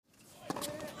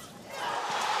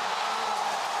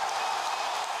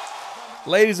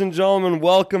Ladies and gentlemen,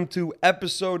 welcome to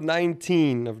episode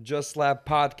 19 of Just Slap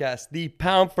Podcast, the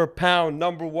pound for pound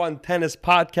number one tennis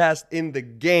podcast in the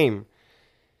game.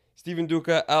 Steven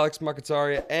Duca, Alex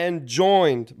Makataria, and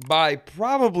joined by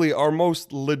probably our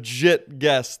most legit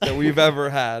guest that we've ever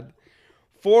had,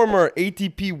 former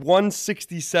ATP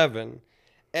 167,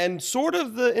 and sort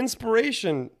of the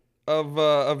inspiration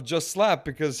of Just Slap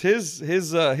because his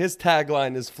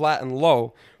tagline is flat and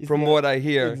low, from what I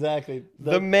hear. Exactly.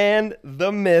 The man,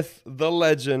 the myth, the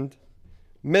legend,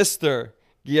 Mr.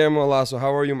 Guillermo Lasso.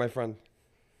 How are you, my friend?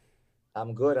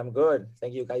 I'm good. I'm good.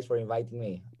 Thank you guys for inviting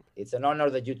me. It's an honor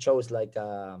that you chose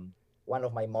one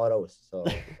of my mottos. So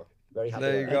very happy.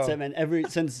 There you That's go. it, man.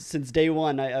 Since day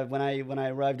one, when I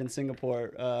arrived in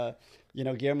Singapore,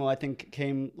 Guillermo, I think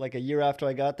came like a year after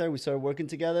I got there. We started working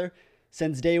together.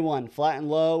 Since day one, flat and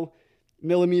low,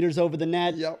 millimeters over the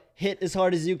net, hit as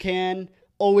hard as you can,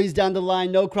 always down the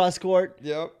line, no cross court.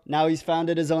 Yep. Now he's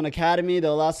founded his own academy,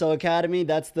 the Lasso Academy.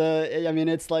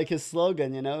 It's like his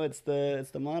slogan, it's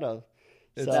the motto.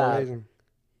 It's So- amazing.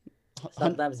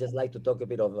 Sometimes just like to talk a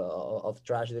bit of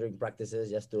trash during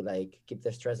practices, just to like keep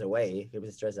the stress away, keep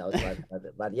the stress out.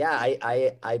 But yeah,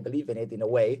 I believe in it in a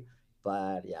way.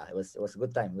 But yeah, it was a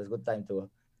good time. It was a good time to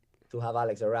have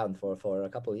Alex around for a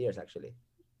couple of years actually.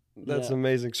 That's Yeah.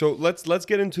 amazing. So let's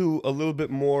get into a little bit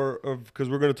more of, because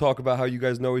we're going to talk about how you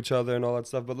guys know each other and all that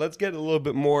stuff. But let's get a little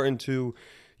bit more into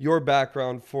your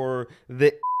background for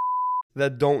the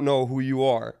that don't know who you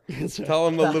are. Tell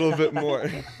them a little bit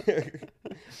more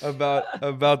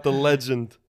about the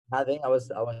legend. I think I was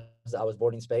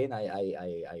born in Spain.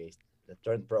 I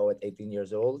turned pro at 18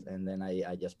 years old, and then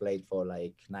I just played for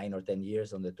like 9 or 10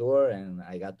 years on the tour, and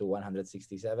I got to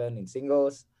 167 in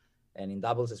singles, and in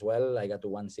doubles as well. I got to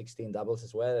 160 in doubles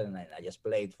as well, and I just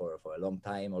played for a long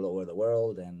time all over the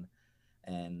world, and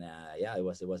yeah, it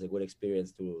was a good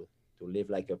experience to live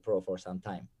like a pro for some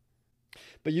time.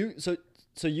 But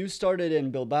so you started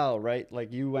in Bilbao, right?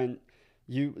 Like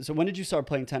so when did you start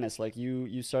playing tennis? Like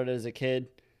you started as a kid.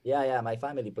 Yeah. My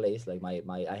family plays. Like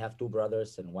I have two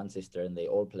brothers and one sister, and they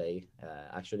all play.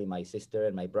 Actually, my sister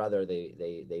and my brother,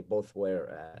 they both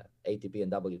were ATP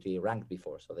and WTA ranked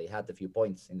before, so they had a few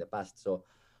points in the past. So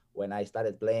when I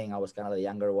started playing, I was kind of the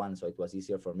younger one, so it was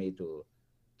easier for me to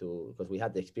because we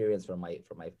had the experience from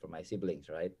my siblings,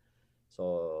 right?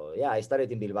 So yeah, I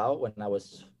started in Bilbao when I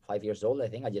was 5 years old. I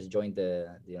think I just joined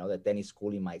the tennis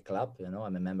school in my club.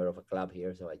 I'm a member of a club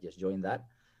here, so I just joined that,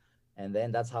 and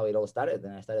then that's how it all started.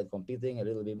 And I started competing a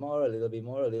little bit more, a little bit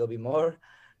more, a little bit more,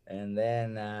 and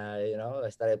then I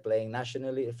started playing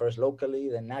nationally, first locally,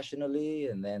 then nationally,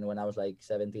 and then when I was like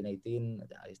 17, 18,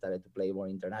 I started to play more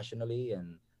internationally,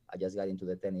 and I just got into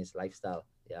the tennis lifestyle.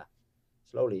 Yeah,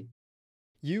 slowly.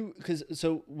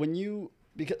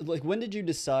 Because like when did you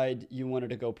decide you wanted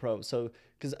to go pro? So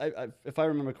because if I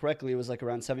remember correctly, it was like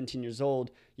around 17 years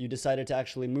old you decided to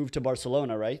actually move to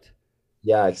Barcelona, right?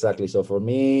 Yeah, exactly. So for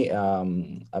me, I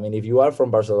mean, if you are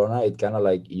from Barcelona, it kind of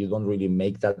like you don't really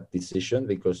make that decision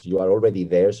because you are already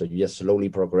there. So you just slowly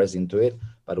progress into it.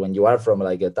 But when you are from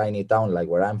like a tiny town, like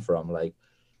where I'm from, like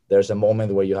there's a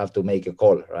moment where you have to make a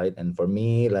call, right? And for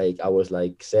me, like I was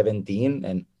like 17,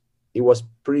 and it was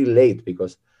pretty late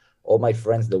because all my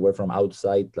friends that were from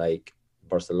outside, like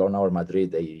Barcelona or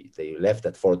Madrid, they left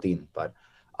at 14. But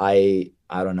I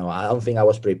don't know. I don't think I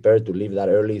was prepared to leave that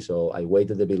early, so I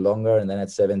waited a bit longer. And then at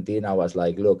 17, I was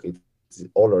like, look, it's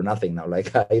all or nothing now.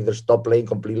 Like I either stop playing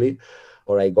completely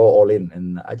or I go all in.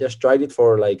 And I just tried it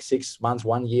for like 6 months,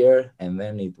 1 year, and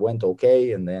then it went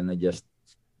okay. And then I just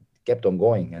kept on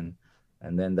going.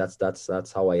 And then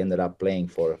that's how I ended up playing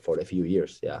for a few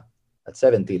years. Yeah. At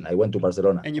 17, I went to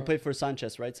Barcelona. And you played for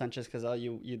Sanchez, right? Sanchez Cazal,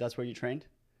 you that's where you trained?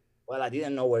 Well, I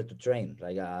didn't know where to train.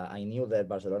 Like I knew that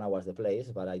Barcelona was the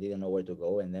place, but I didn't know where to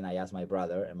go. And then I asked my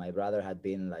brother, and my brother had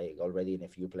been like already in a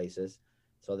few places.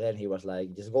 So then he was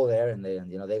like, just go there, and then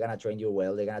they're gonna train you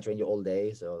well. They're gonna train you all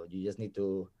day. So you just need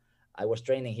to. I was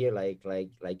training here like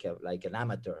an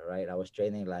amateur, right? I was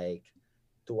training like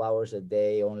 2 hours a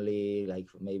day only, like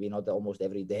maybe not almost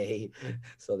every day.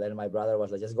 So then my brother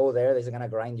was like, just go there. They're gonna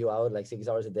grind you out like 6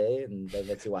 hours a day, and then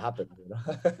let's see what happens.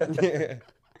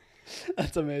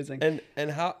 That's amazing.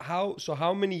 And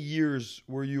how many years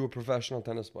were you a professional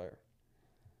tennis player?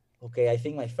 Okay, I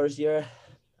think my first year,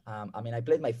 I mean, I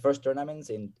played my first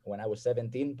tournaments in when I was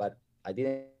 17, but I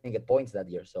didn't get points that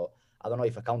year. So I don't know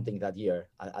if accounting that year.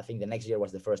 I think the next year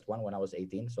was the first one when I was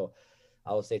 18. So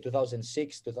I would say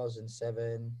 2006,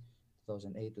 2007,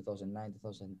 2008, 2009,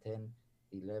 2010,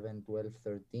 11, 12,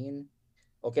 13.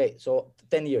 Okay, so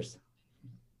 10 years.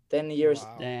 10 years,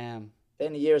 Wow. Damn.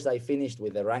 10 years I finished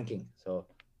with the ranking. So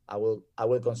I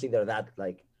will consider that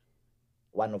like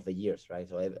one of the years, right?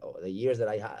 So the years that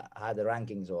I had the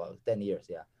rankings, or 10 years,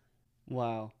 yeah.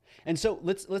 Wow. And so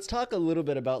let's talk a little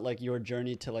bit about like your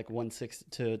journey to like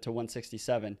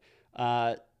 167.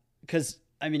 Because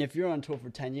I mean, if you're on tour for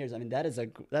 10 years, I mean that's a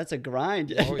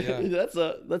grind. Oh yeah.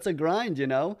 That's a grind, you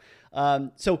know.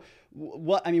 So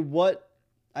what I mean,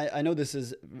 I know this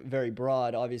is very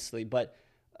broad, obviously, but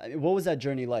I mean, what was that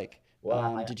journey like?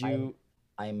 Well, Did you?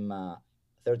 I'm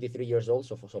 33 years old,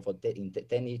 so for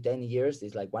 10 years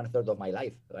is like one third of my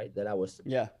life, right?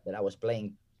 Yeah. That I was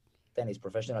playing tennis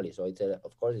professionally. So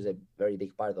of course, it's a very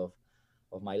big part of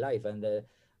my life. And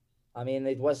I mean,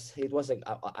 it was like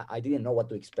I didn't know what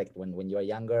to expect when you are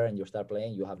younger and you start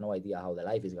playing. You have no idea how the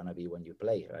life is gonna be when you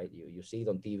play, right? You see it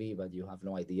on TV, but you have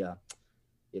no idea.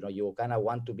 You kind of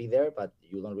want to be there, but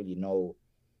you don't really know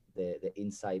the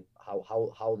inside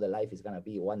how the life is gonna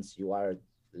be once you are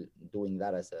doing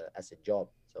that as a job.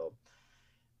 So,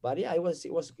 but yeah, it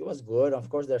was good. Of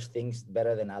course, there's things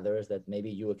better than others that maybe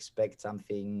you expect some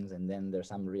things, and then there's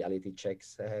some reality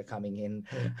checks coming in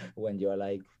when you're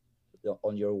like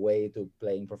on your way to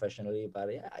playing professionally.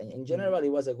 But yeah, in general,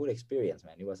 it was a good experience,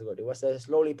 man. It was good. It was a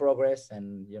slowly progress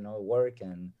and work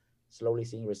and slowly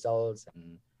seeing results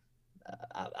and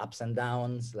ups and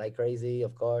downs like crazy,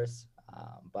 of course.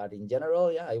 But in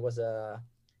general, yeah, it was a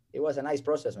nice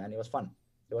process, man. It was fun.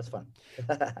 It was fun.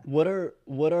 What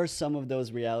are some of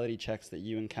those reality checks that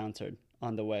you encountered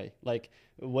on the way? Like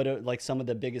what are like some of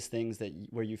the biggest things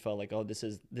where you felt like, oh, this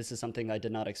is something I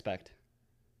did not expect.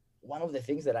 One of the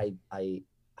things that I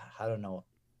don't know.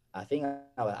 I think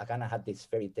I kind of had this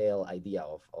fairy tale idea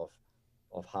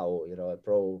of how a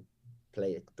pro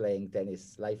playing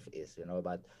tennis life is,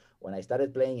 but when I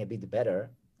started playing a bit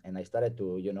better and I started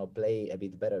to play a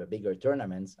bit better, bigger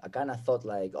tournaments, I kind of thought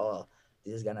like, oh,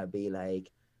 this is gonna be like,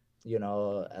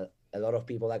 a lot of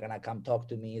people are gonna come talk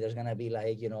to me. There's gonna be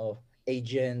like,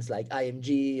 agents like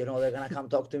IMG, they're gonna come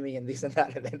talk to me and this and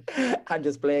that, and then I'm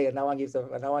just playing and no one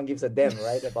gives a damn,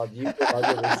 right, about you,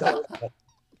 about your results.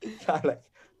 Like,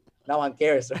 no one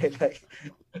cares, right? Like,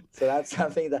 so that's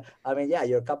something that, I mean, yeah,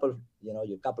 your couple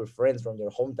friends from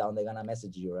your hometown, they're gonna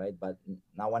message you, right? But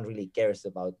no one really cares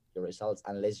about your results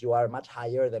unless you are much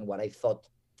higher than what I thought.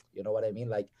 You know what I mean?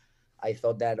 Like, I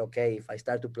thought that, okay, if I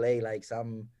start to play like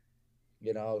some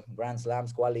Grand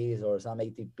Slams qualies or some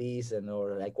ATPs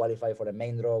or I qualify for the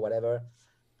main draw, whatever.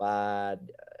 But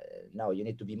no, you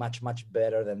need to be much much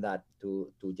better than that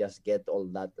to just get all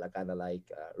that like kind of like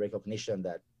recognition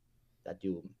that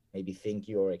you maybe think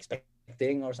you're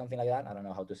expecting or something like that. I don't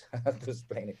know how to how to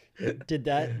explain it. Did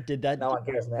that No one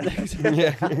cares, man.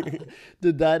 Yeah.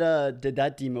 did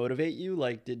that demotivate you?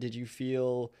 Like did you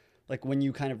feel like when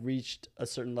you kind of reached a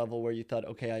certain level where you thought,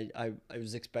 okay, I'm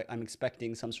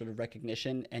expecting some sort of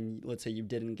recognition, and let's say you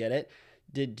didn't get it,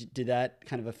 did that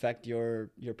kind of affect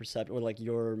your perception or like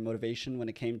your motivation when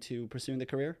it came to pursuing the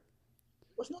career?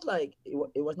 It was not like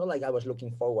I was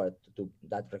looking forward to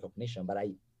that recognition, but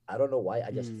I don't know why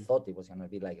I just Mm, thought it was gonna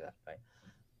be like that, right?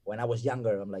 When I was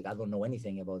younger, I'm like, I don't know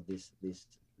anything about this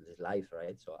life,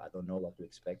 right? So I don't know what to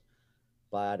expect.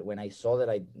 But when I saw that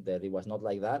it was not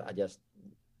like that, I just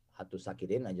had to suck it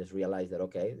in. I just realized that,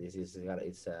 okay, it's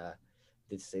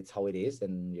how it is,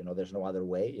 and there's no other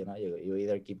way. You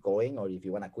either keep going, or if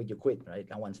you want to quit, you quit, right?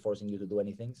 No one's forcing you to do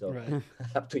anything, so right.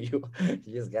 up to you.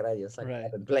 You just gotta just suck it Right.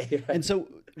 up and play, And right? so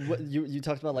what you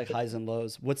talked about like highs and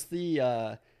lows.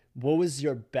 What was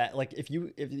your bet like if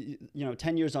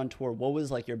 10 years on tour, what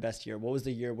was like your best year? What was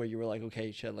the year where you were like,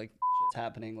 okay, shit, like shit's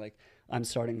happening, like I'm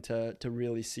starting to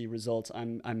really see results.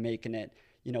 I'm making it.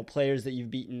 Players that you've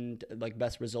beaten, like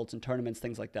best results in tournaments,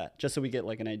 things like that. Just so we get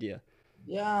like an idea.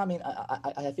 Yeah, I mean,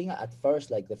 I think at first,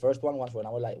 like the first one was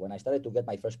when I started to get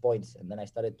my first points, and then I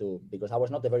started to, because I was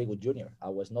not a very good junior. I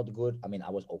was not good. I mean, I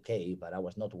was okay, but I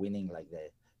was not winning like the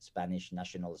Spanish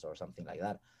nationals or something like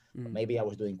that. Mm, Maybe I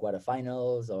was doing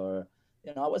quarterfinals, or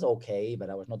I was okay, but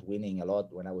I was not winning a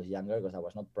lot when I was younger because I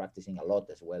was not practicing a lot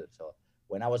as well. So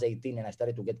when I was 18 and I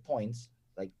started to get points,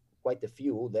 like quite a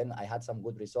few, then I had some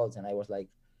good results, and I was like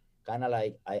kind of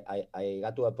like I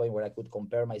got to a point where I could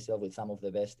compare myself with some of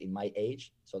the best in my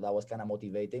age. So that was kind of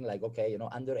motivating. Like, okay,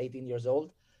 under 18 years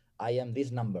old, I am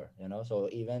this number. So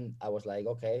even I was like,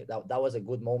 okay, that was a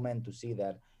good moment to see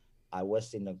that I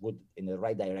was in the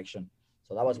right direction.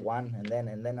 So that was mm, one, and then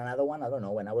another one. I don't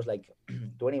know. When I was like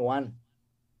 21,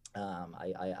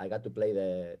 I got to play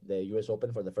the U.S.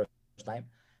 Open for the first time,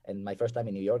 and my first time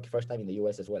in New York, first time in the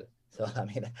U.S. as well. So I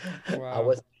mean, I Wow.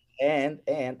 was and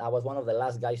I was one of the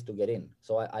last guys to get in.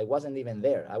 So I wasn't even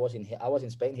there. I was in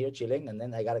Spain here chilling, and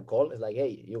then I got a call. It's like,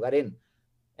 hey, you got in,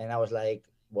 and I was like,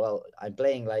 well, I'm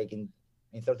playing like in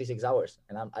 36 hours,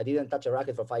 and I didn't touch a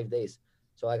racket for 5 days.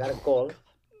 So I got a call,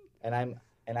 and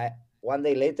I one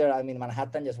day later I'm in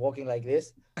Manhattan just walking like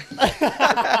this.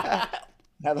 I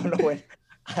don't know when.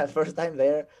 First time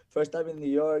there, first time in New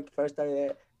York, first time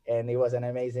there, and it was an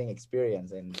amazing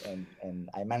experience. And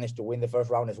I managed to win the first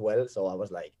round as well. So I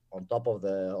was like on top of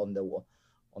the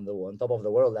on top of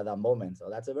the world at that moment. So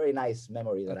that's a very nice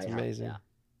memory that That's I have. amazing. Yeah,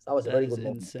 So that was a that very is good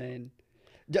moment. insane.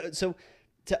 Yeah, so,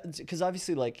 because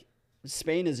obviously, like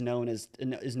Spain is known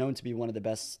to be one of the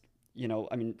best,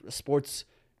 I mean, sports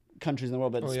countries in the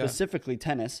world, but Oh yeah. specifically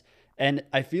tennis. And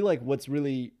I feel like what's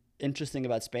really interesting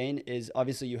about Spain is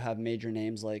obviously you have major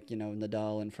names like,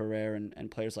 Nadal and Ferrer and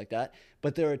players like that.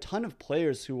 But there are a ton of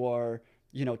players who are,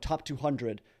 top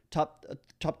 200, top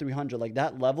 300, like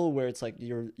that level where it's like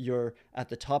you're at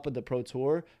the top of the pro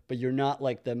tour, but you're not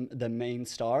like the main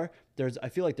star. I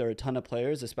feel like there are a ton of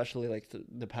players, especially like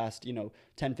the past,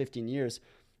 10, 15 years.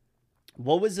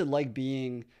 What was it like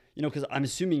being, because I'm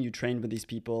assuming you trained with these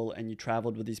people and you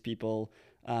traveled with these people,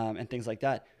 and things like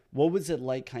that. What was it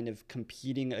like kind of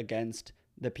competing against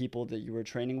the people that you were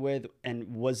training with? And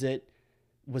was it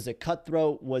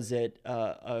cutthroat? Was it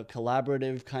a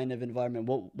collaborative kind of environment?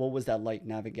 What was that like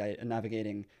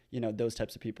navigating, those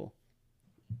types of people?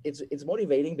 It's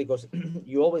motivating because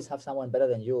you always have someone better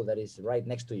than you that is right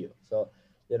next to you. So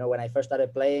when I first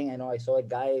started playing, I know I saw a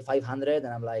guy 500,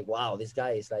 and I'm like, wow, this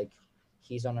guy is like,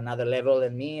 he's on another level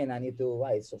than me, and I need to. Wow,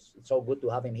 it's so good to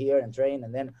have him here and train.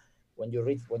 And then when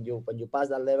you pass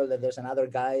that level, then there's another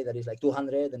guy that is like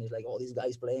 200, and he's like, oh, this guy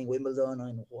is playing Wimbledon,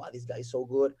 and wow, this guy is so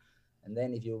good. And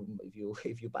then if you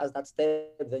pass that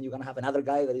step, then you're gonna have another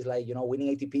guy that is like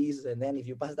winning ATPs. And then if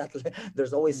you pass that,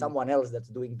 there's always Mm. someone else that's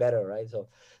doing better, right? So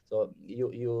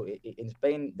in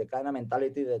Spain, the kind of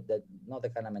mentality that not the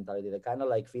kind of mentality, the kind of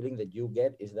like feeling that you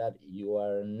get is that you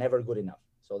are never good enough.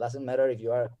 So it doesn't matter if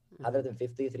you are Mhm.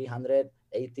 150, 300,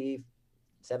 80,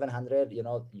 700,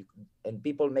 and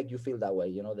people make you feel that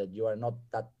way, that you are not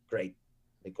that great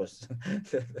because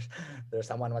there's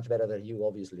someone much better than you,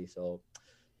 obviously. So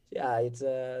yeah, it's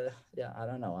yeah, I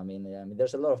don't know. I mean,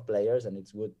 there's a lot of players, and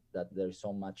it's good that there's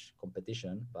so much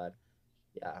competition. But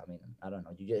yeah, I mean, I don't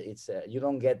know. You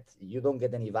don't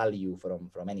get any value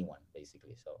from anyone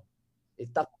basically. So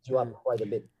it toughens you up Mhm. quite a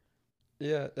bit.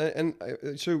 Yeah,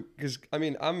 so because I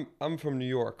mean I'm from New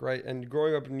York, right? And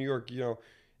growing up in New York,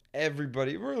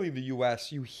 everybody, really the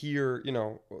U.S., you hear,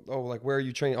 oh, like where are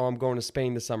you training? Oh, I'm going to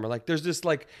Spain this summer. Like there's this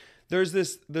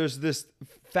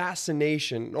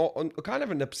fascination, kind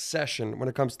of an obsession when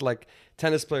it comes to like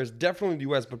tennis players, definitely in the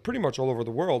U.S., but pretty much all over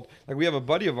the world. Like we have a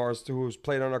buddy of ours who's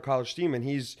played on our college team, and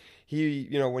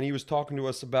when he was talking to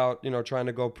us about trying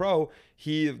to go pro,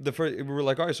 we were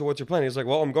like, all right, so what's your plan? He's like,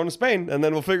 well, I'm going to Spain, and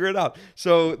then we'll figure it out.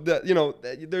 So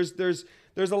there's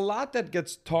a lot that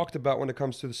gets talked about when it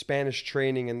comes to the Spanish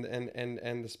training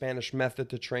and the Spanish method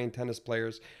to train tennis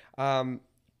players.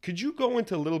 Could you go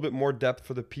into a little bit more depth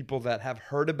for the people that have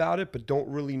heard about it but don't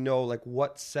really know like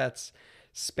what sets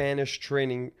Spanish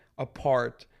training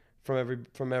apart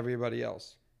from everybody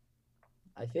else?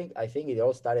 I think it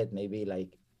all started maybe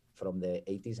like from the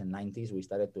 80s and 90s. We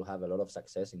started to have a lot of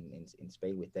success in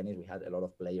Spain with tennis. We had a lot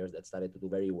of players that started to do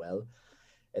very well,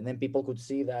 and then people could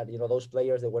see that those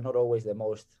players, they were not always the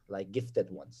most like gifted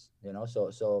ones. They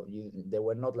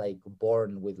were not like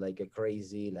born with like a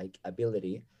crazy like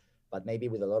ability, but maybe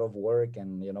with a lot of work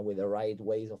and with the right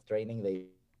ways of training, they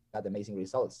had amazing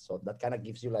results. So that kind of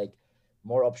gives you like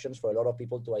more options for a lot of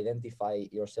people to identify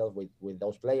yourself with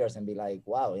those players and be like,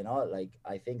 wow, like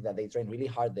I think that they train really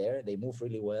hard there, they move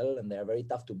really well, and they're very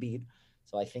tough to beat.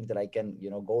 So I think that I can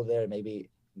go there, maybe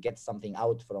get something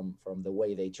out from the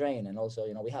way they train. And also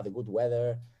we have a good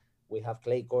weather, we have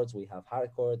clay courts, we have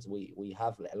hard courts, we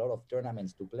have a lot of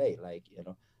tournaments to play, like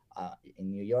in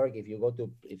New York, if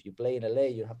you play in LA,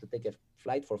 you have to take a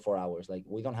flight for 4 hours. Like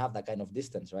we don't have that kind of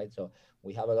distance, right? So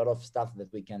we have a lot of stuff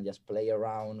that we can just play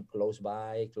around close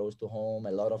by, close to home,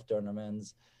 a lot of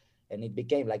tournaments, and it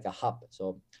became like a hub.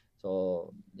 So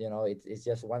it's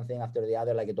just one thing after the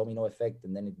other, like a domino effect,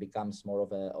 and then it becomes more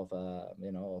of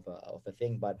a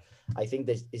thing. But I think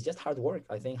this it's just hard work.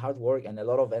 I think hard work, and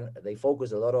they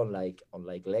focus a lot on like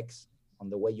legs, on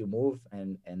the way you move,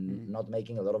 and Mhm. not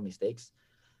making a lot of mistakes.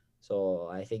 So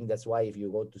I think that's why if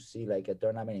you go to see like a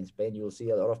tournament in Spain, you'll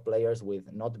see a lot of players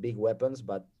with not big weapons,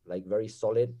 but like very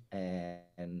solid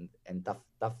and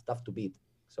tough to beat.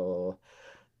 So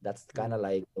that's kind of Mhm.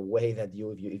 like the way that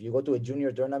if you go to a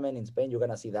junior tournament in Spain, you're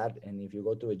gonna see that, and if you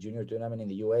go to a junior tournament in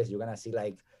the US, you're gonna see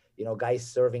like guys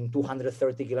serving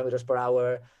 230 kilometers per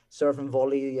hour, serve and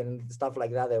volley and stuff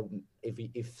like that.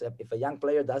 If a young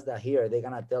player does that here, they're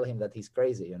gonna tell him that he's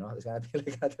crazy. It's gonna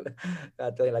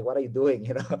tell him like, what are you doing?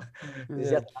 This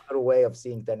is Yeah. just another way of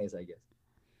seeing tennis, I guess.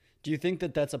 Do you think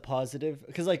that that's a positive?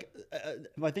 Because if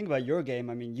I think about your game,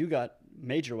 I mean, you got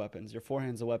major weapons. Your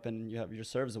forehand's a weapon. You have your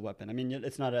serve's a weapon. I mean,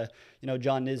 it's not a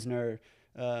John Isner.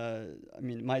 I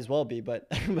mean, it might as well be, but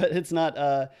but it's not.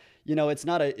 It's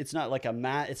not like it's not like a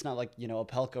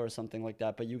Pelka or something like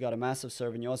that. But you got a massive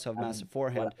serve, and you also have massive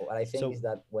forehand. What I think is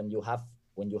that when you have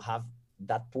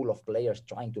that pool of players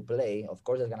trying to play, of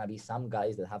course there's gonna be some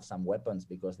guys that have some weapons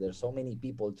because there's so many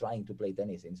people trying to play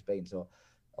tennis in Spain. So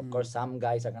of course some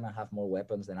guys are gonna have more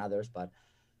weapons than others, but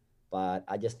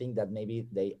I just think that maybe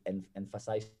they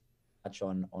emphasize much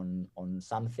on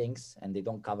some things and they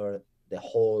don't cover the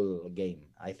whole game.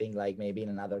 I think like maybe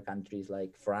in other countries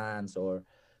like France, or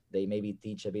they maybe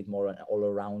teach a bit more an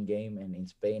all-around game, and in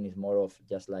Spain is more of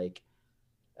just like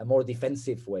a more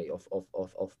defensive way of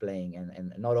playing,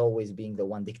 and not always being the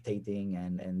one dictating,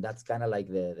 and that's kind of like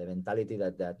the mentality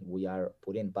that we are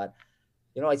put in. But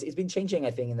it's been changing,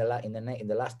 I think, in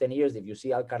the last 10 years. If you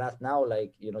see Alcaraz now,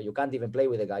 like you can't even play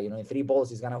with a guy. In 3 balls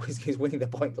he's winning the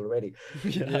point already.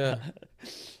 Yeah.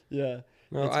 Yeah.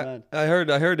 No, I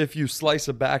heard if you slice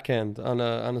a backhand on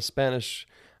a Spanish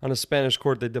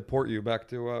court, they deport you back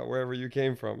to wherever you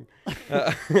came from.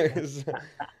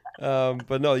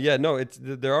 But no,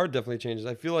 there are definitely changes.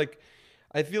 I feel like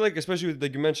especially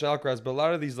like you mentioned Alcaraz, but a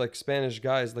lot of these like Spanish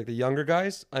guys, like the younger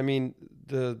guys, I mean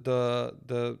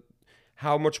the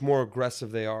how much more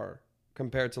aggressive they are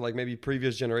compared to like maybe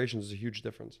previous generations is a huge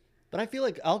difference. But I feel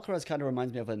like Alcaraz kind of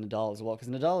reminds me of a Nadal as well, because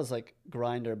Nadal is like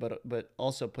grinder, but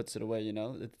also puts it away.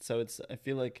 I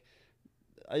feel like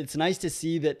it's nice to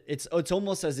see that it's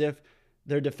almost as if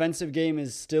their defensive game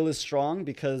is still as strong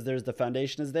because the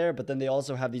foundation is there, but then they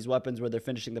also have these weapons where they're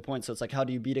finishing the point. So it's like, how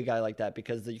do you beat a guy like that?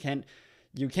 Because you can't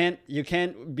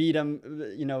beat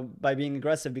him, by being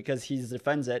aggressive, because he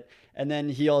defends it, and then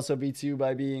he also beats you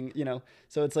by being,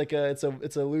 So it's like it's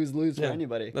a lose for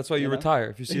anybody. That's why you retire.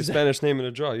 If you see a Spanish name in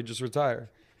a draw, you just retire.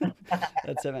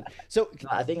 That's it, man. So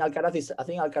I think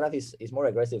Alcaraz is more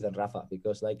aggressive than Rafa,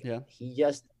 because he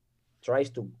just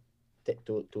tries to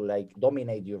like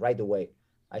dominate you right away.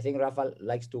 I think Rafa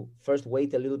likes to first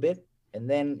wait a little bit, and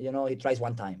then he tries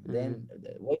one time, then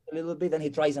wait a little bit, then he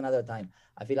tries another time.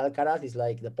 I feel Alcaraz is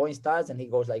like the point starts and he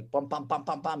goes like pam pam pam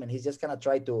pam pam, and he's just gonna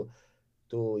try to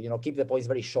keep the points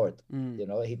very short.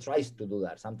 He tries to do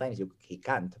that. Sometimes he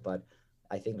can't, but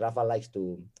I think Rafa likes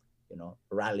to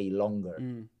rally longer,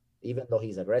 even though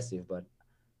he's aggressive. But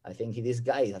I think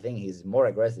he's more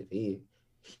aggressive.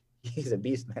 He's a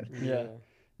beast, man. Yeah.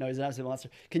 No, he's an absolute monster.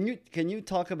 Can you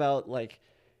talk about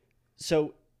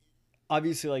so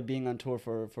obviously like being on tour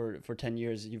for 10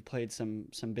 years, you've played some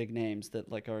big names that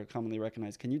like are commonly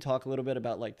recognized. Can you talk a little bit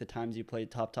about like the times you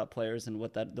played top players and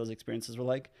what those experiences were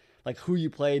like? Like who you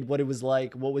played, what it was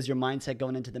like, what was your mindset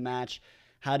going into the match?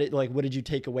 What did you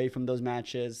take away from those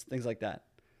matches? Things like that.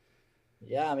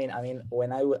 Yeah, I mean,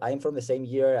 when I'm from the same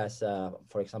year as,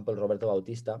 for example, Roberto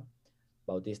Bautista.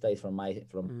 Bautista is from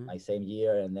my same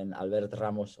year, and then Albert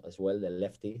Ramos as well,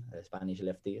 the Spanish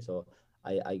lefty. So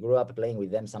I grew up playing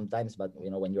with them sometimes, but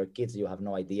when you're kids, you have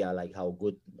no idea like how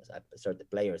good a certain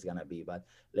player is gonna be. But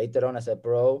later on, as a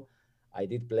pro, I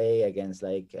did play against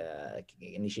like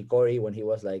Nishikori when he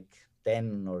was like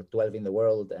 10 or 12 in the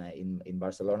world in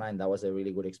Barcelona, and that was a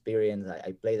really good experience.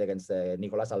 I played against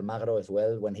Nicolás Almagro as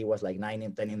well when he was like 9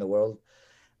 and 10 in the world.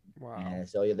 Wow.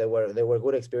 So there were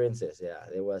good experiences. Yeah,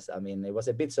 it was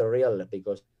a bit surreal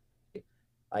because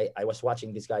I was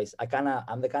watching these guys.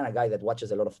 I'm the kind of guy that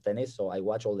watches a lot of tennis, so I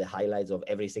watch all the highlights of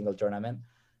every single tournament.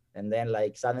 And then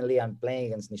like suddenly I'm playing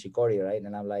against Nishikori, right?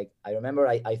 And I'm like, I remember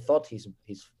I thought his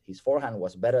forehand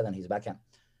was better than his backhand.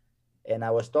 And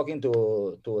I was talking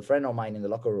to a friend of mine in the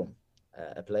locker room,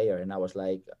 a player, and I was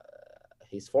like,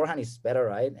 his forehand is better,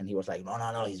 right? And he was like,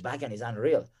 no, his backhand is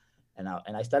unreal.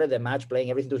 And I started the match playing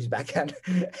everything to his backhand,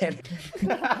 and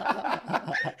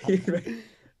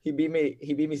he beat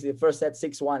me the first set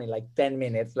 6-1 in like 10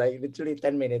 minutes, like literally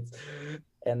 10 minutes.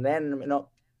 And then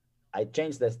I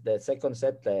changed the second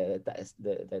set,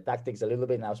 the tactics a little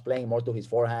bit, and I was playing more to his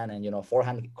forehand, and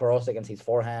forehand cross against his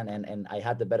forehand, and I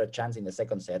had the better chance in the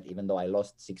second set, even though I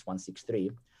lost 6-1,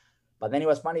 6-3. But then it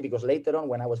was funny because later on,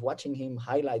 when I was watching him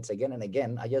highlights again and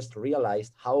again, I just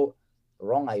realized how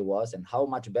wrong I was and how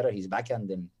much better his backhand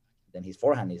than his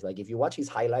forehand is. Like if you watch his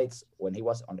highlights when he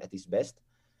was at his best,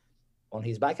 on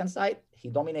his backhand side, he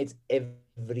dominates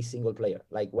every single player.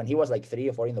 Like when he was like 3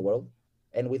 or 4 in the world,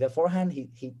 and with the forehand,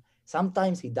 he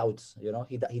sometimes he doubts,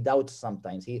 he doubts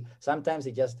sometimes. Sometimes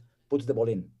he just puts the ball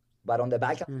in. But on the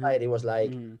backhand side, it was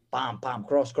like bam, bam,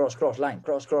 cross, line,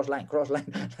 cross, line,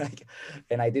 like,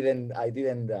 and I didn't,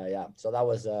 yeah. So that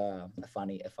was a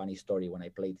funny story when I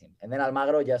played him. And then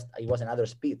Almagro it was another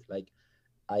speed. Like,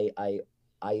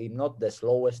 I'm not the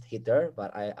slowest hitter,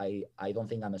 but I don't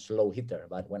think I'm a slow hitter.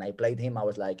 But when I played him,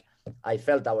 I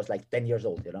felt I was like 10 years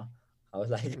old, I was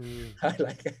like,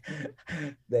 like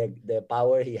the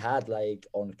power he had, like,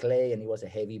 on clay, and it was a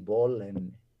heavy ball,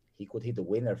 and he could hit the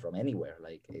winner from anywhere.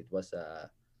 Like, it was,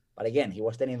 but again, he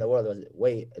was 10 in the world. It was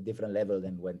way a different level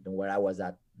than where I was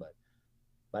at.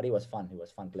 But it was fun. It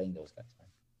was fun playing those guys. Man.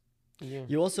 Yeah.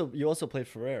 You also played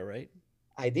Ferrer, right?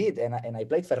 I did, and I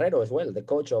played Ferrero as well, the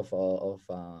coach of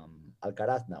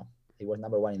Alcaraz now. He was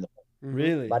number 1 in the world.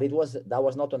 Really? But that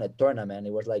was not on a tournament.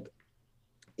 It was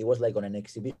like on an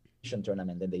exhibition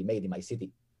tournament that they made in my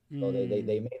city. So they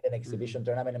made an exhibition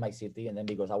tournament in my city, and then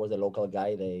because I was the local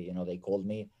guy, they called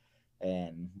me,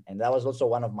 and that was also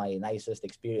one of my nicest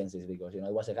experiences, because it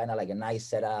was a kind of like a nice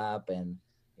setup, and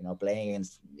playing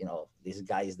against these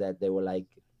guys that they were like,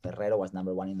 Ferrero was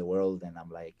number 1 in the world, and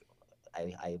I'm like,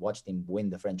 I watched him win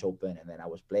the French Open, and then I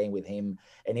was playing with him,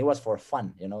 and it was for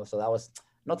fun, So that was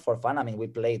not for fun. I mean, we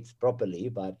played properly,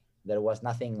 but there was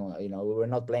nothing, we were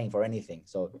not playing for anything.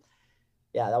 So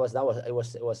yeah, it was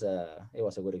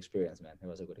a good experience, man. It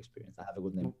was a good experience. I have a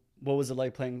good name. What was it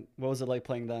like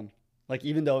playing them? Like,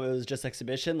 even though it was just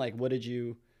exhibition, like, what did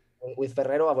you? With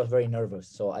Ferrero, I was very nervous,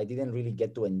 so I didn't really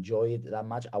get to enjoy it that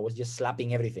much. I was just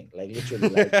slapping everything, like,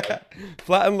 literally,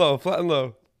 flat and low.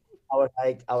 I was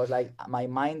like,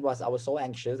 I was so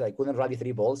anxious. I couldn't rally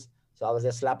 3 balls, so I was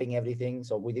just slapping everything.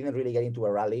 So we didn't really get into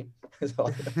a rally.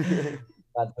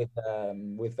 But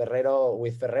with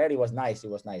Ferrer, it was nice. It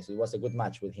was a good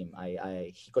match with him.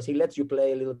 Because he lets you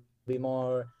play a little bit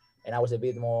more, and I was a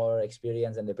bit more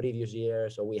experienced than the previous year,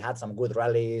 so we had some good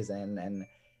rallies, and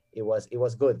it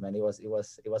was good, man. It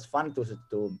was fun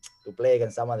to play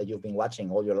against someone that you've been watching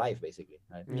all your life, basically.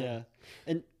 Right? Yeah.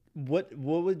 And what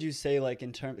would you say, like,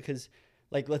 in terms, because,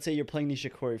 like, let's say you're playing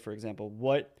Nishikori, for example,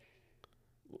 what,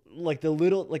 like, the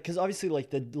little, like, because obviously, like,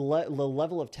 the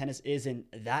level of tennis isn't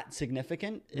that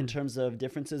significant in terms of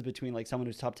differences between, like, someone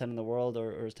who's top 10 in the world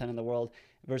or is 10 in the world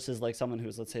versus, like, someone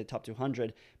who's, let's say, top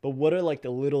 200. But what are, like, the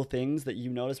little things that you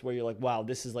notice where you're like, wow,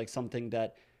 this is, like, something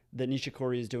that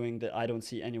Nishikori is doing that I don't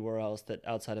see anywhere else, that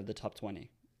outside of the top 20?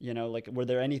 Like, were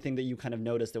there anything that you kind of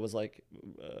noticed that was, like,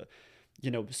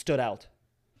 stood out?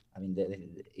 I mean,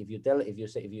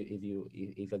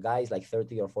 if a guy is like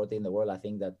 30 or 40 in the world, I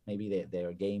think that maybe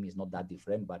their game is not that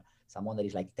different. But someone that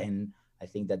is like 10, I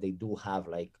think that they do have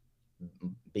like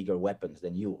bigger weapons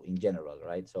than you in general,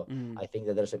 right? So I think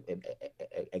that there's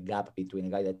a gap between a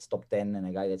guy that's top 10 and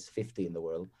a guy that's 50 in the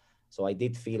world. So I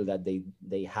did feel that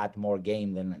they had more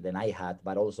game than I had.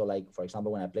 But also, like, for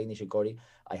example, when I played Nishikori,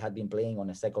 I had been playing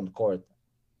on a second court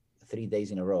 3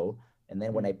 days in a row. And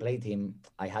then when I played him,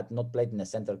 I had not played in a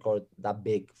center court that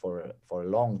big for a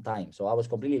long time. So I was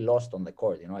completely lost on the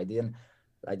court.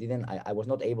 I was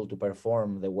not able to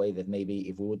perform the way that maybe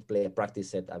if we would play a practice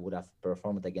set, I would have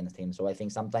performed against him. So I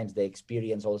think sometimes the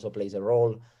experience also plays a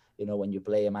role. When you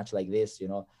play a match like this,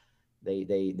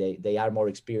 they are more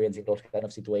experienced in those kind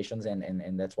of situations,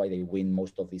 and that's why they win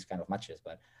most of these kind of matches.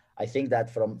 But I think that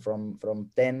from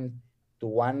 10 to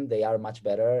 1, they are much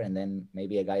better, and then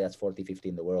maybe a guy that's 40, 50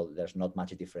 in the world, there's not much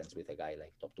difference with a guy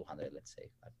like top 200, let's say.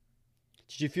 But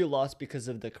did you feel lost because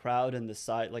of the crowd and the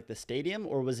side, like the stadium,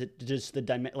 or was it just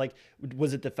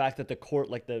was it the fact that the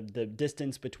court, like the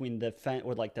distance between the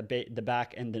or like the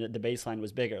back and the baseline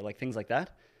was bigger, like things like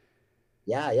that?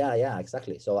 Yeah,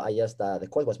 exactly. So I just the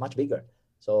court was much bigger.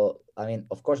 So I mean,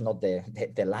 of course, not the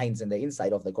lines and the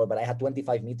inside of the court, but I had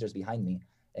 25 meters behind me,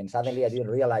 and suddenly I didn't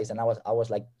realize, and I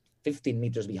was like 15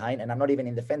 meters behind, and I'm not even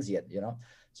in the fence yet,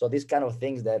 So these kind of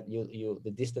things that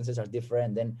the distances are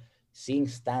different. Then seeing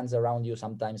stands around you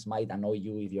sometimes might annoy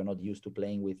you if you're not used to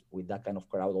playing with that kind of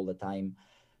crowd all the time.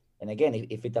 And again,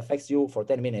 if it affects you for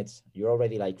 10 minutes, you're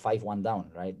already like 5-1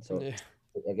 down, right? So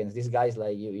against these guys,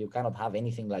 like you cannot have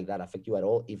anything like that affect you at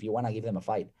all if you want to give them a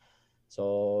fight. So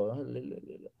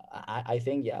I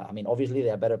think, I mean, obviously they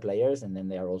are better players, and then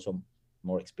they are also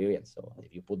more experienced. So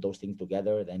if you put those things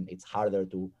together, then it's harder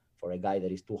for a guy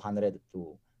that is 200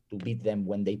 to beat them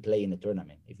when they play in a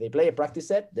tournament. If they play a practice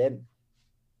set, then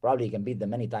probably you can beat them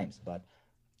many times. But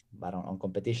on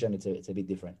competition, it's a bit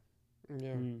different.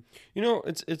 Yeah.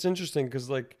 It's interesting because,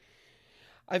 like,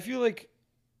 I feel like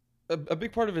a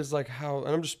big part of it is like how,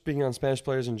 and I'm just speaking on Spanish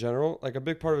players in general, like a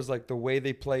big part of it is like the way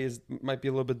they play might be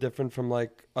a little bit different from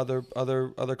like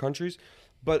other countries.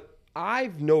 But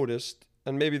I've noticed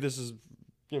and maybe this is,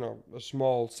 a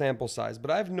small sample size, but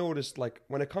I've noticed like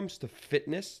when it comes to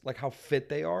fitness, like how fit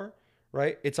they are,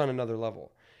 right? It's on another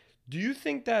level. Do you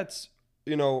think that's,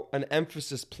 an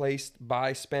emphasis placed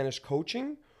by Spanish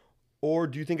coaching, or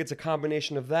do you think it's a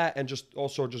combination of that and just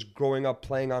also just growing up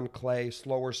playing on clay,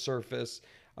 slower surface?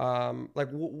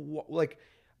 Like,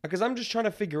 because I'm just trying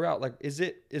to figure out, like, is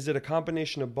it a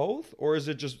combination of both, or is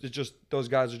it just those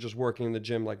guys are just working in the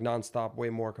gym like nonstop, way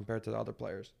more compared to the other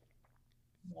players?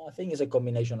 I think it's a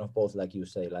combination of both, like you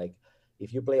say. Like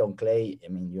if you play on clay, I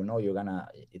mean,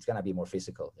 it's gonna be more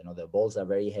physical. The balls are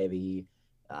very heavy.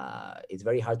 It's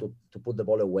very hard to put the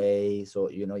ball away. So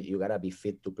you gotta be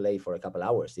fit to play for a couple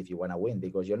hours if you wanna win,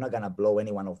 because you're not gonna blow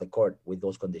anyone off the court with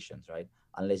those conditions, right?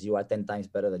 Unless you are 10 times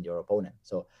better than your opponent.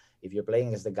 So if you're playing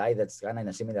against the guy that's kind of in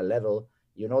a similar level,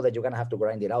 you know that you're gonna have to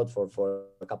grind it out for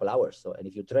a couple hours. So and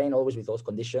if you train always with those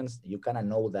conditions, you kind of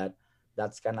know that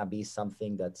that's gonna be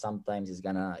something that sometimes is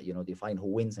gonna define who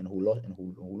wins and who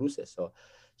loses.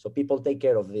 So people take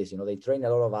care of this. They train a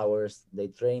lot of hours. They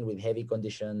train with heavy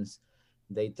conditions.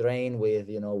 They train with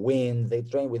wind. They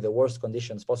train with the worst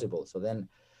conditions possible. So then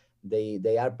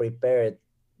they are prepared.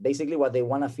 Basically, what they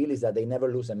want to feel is that they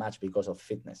never lose a match because of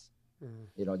fitness.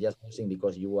 Just losing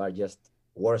because you are just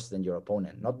worse than your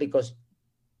opponent, not because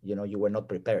you were not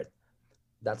prepared.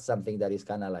 That's something that is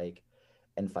kind of like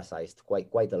emphasized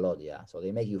quite a lot. Yeah, so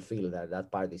they make you feel that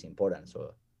part is important,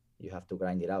 so you have to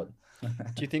grind it out.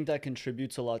 Do you think that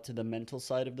contributes a lot to the mental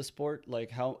side of the sport? Like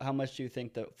how much do you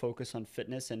think the focus on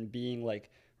fitness and being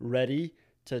like ready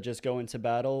to just go into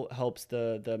battle helps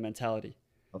the mentality?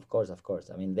 Of course,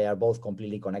 I mean, they are both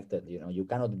completely connected. You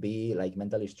cannot be like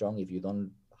mentally strong if you don't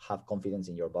have confidence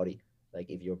in your body. Like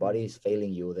if your body is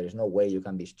failing you, there's no way you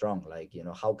can be strong. Like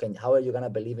how are you gonna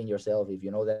believe in yourself if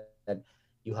you know that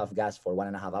you have gas for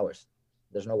 1.5 hours?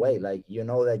 There's no way. Like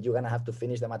that you're gonna have to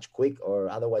finish the match quick, or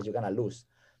otherwise you're gonna lose.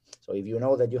 So if you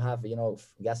know that you have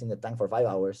gas in the tank for 5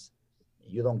 hours,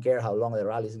 you don't care how long the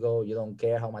rallies go. You don't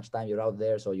care how much time you're out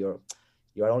there. So you're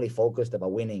only focused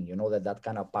about winning. You know that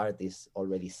kind of part is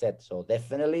already set. So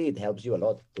definitely it helps you a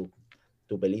lot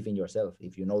to believe in yourself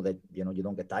if you know that you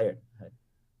don't get tired.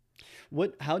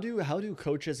 Right? How do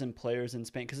coaches and players in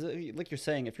Spain? Because like you're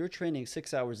saying, if you're training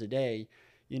 6 hours a day,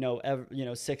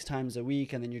 6 times a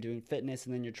week, and then you're doing fitness,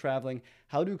 and then you're traveling,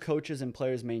 how do coaches and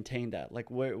players maintain that? Like,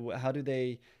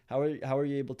 how are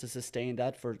you able to sustain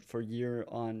that for year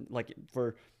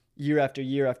after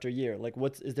year after year? Like,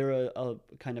 is there a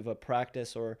kind of a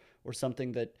practice or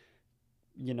something that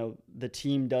the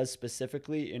team does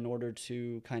specifically in order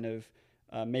to kind of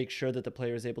make sure that the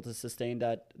player is able to sustain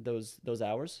those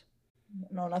hours?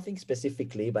 No, nothing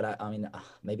specifically, but I mean,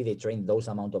 maybe they train those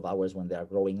amount of hours when they are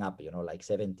growing up, like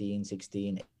 17,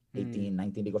 16, Mm. 18,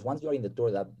 19, because once you're in the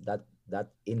tour that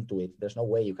into it, there's no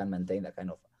way you can maintain that kind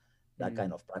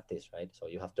of practice, right? So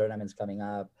you have tournaments coming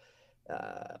up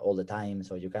all the time,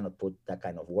 so you cannot put that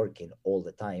kind of work in all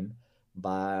the time.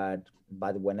 But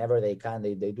whenever they can,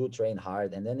 they do train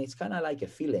hard, and then it's kind of like a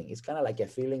feeling. It's kind of like a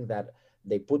feeling that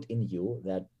they put in you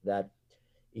that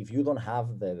if you don't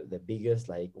have the biggest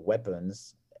like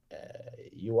weapons,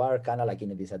 you are kind of like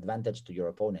in a disadvantage to your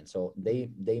opponent. So they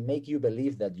make you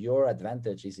believe that your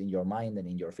advantage is in your mind and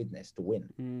in your fitness to win.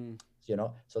 Mm.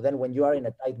 So then when you are in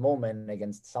a tight moment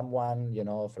against someone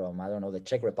from, I don't know, the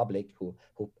Czech Republic, who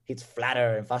hits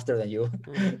flatter and faster than you,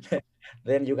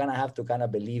 then you're gonna have to kind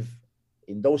of believe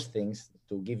in those things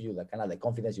to give you the kind of the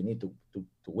confidence you need to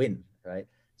win, right?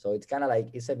 So it's kind of like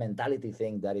it's a mentality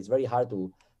thing that is very hard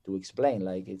to explain.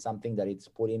 Like it's something that it's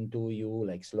put into you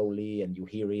like slowly, and you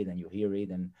hear it and you hear it,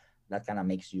 and that kind of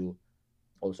makes you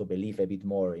also believe a bit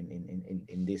more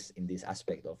in this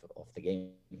aspect of the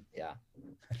game. Yeah.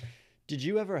 Did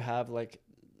you ever have like,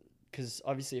 because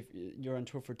obviously if you're on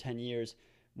tour for 10 years,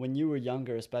 when you were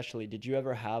younger especially, did you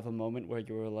ever have a moment where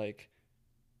you were like,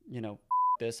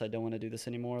 this, I don't want to do this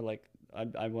anymore, like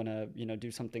I want to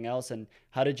do something else? And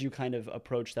how did you kind of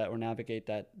approach that or navigate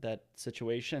that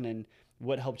situation, and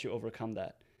what helped you overcome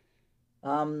that?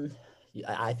 Um,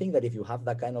 I think that if you have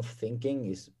that kind of thinking,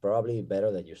 it's probably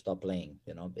better that you stop playing,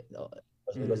 because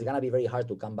it's Mm. gonna be very hard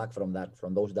to come back from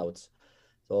those doubts.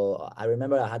 So I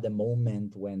remember I had a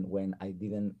moment when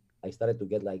I started to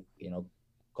get like,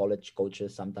 college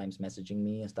coaches sometimes messaging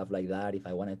me and stuff like that if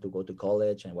I wanted to go to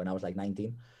college, and when I was like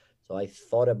 19. So I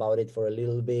thought about it for a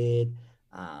little bit,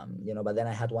 but then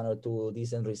I had one or two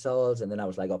decent results, and then I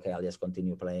was like, okay, I'll just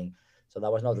continue playing. So that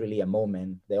was not really a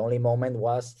moment. The only moment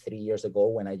was 3 years ago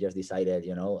when I just decided,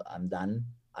 I'm done.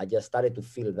 I just started to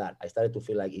feel that. I started to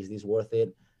feel like, is this worth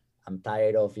it? I'm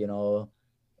tired of,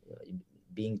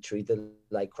 being treated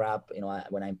like crap.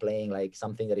 When I'm playing like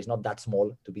something that is not that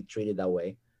small to be treated that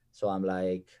way. So I'm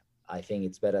like, I think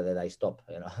it's better that I stop.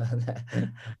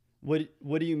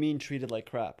 What do you mean treated like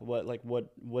crap?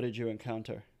 What did you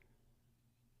encounter?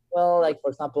 Well, like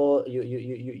for example,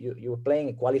 you were playing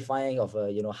a qualifying of a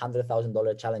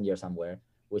 $100,000 challenger somewhere,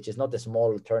 which is not a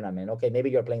small tournament. Okay, maybe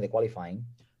you're playing the qualifying,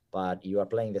 but you are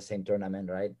playing the same tournament,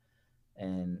 right?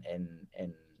 And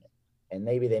and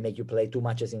maybe they make you play two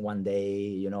matches in one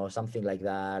day, something like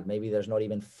that. Maybe there's not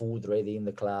even food ready in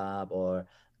the club, or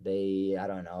I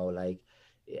don't know, like,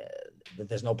 yeah,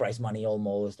 there's no prize money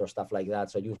almost, or stuff like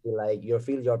that. So you feel like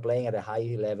you're playing at a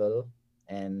high level,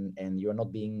 and you're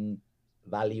not being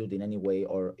valued in any way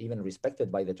or even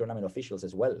respected by the tournament officials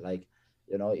as well. Like,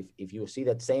 if you see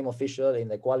that same official in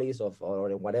the qualies of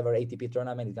or whatever ATP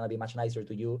tournament, it's gonna be much nicer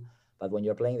to you. But when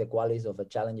you're playing the qualies of a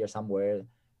challenger somewhere,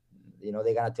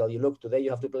 they're gonna tell you, look, today you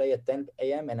have to play at 10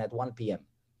 a.m. and at 1 p.m.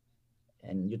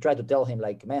 And you try to tell him,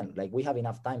 like, man, like, we have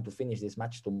enough time to finish this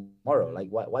match tomorrow. Like,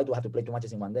 why do I have to play two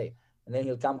matches in one day? And then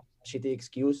he'll come with a shitty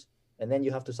excuse, and then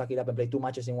you have to suck it up and play two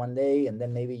matches in one day, and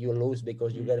then maybe you lose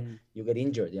because you get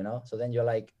injured. So then you're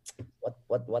like,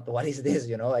 what is this?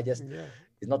 I just Yeah.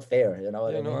 It's not fair.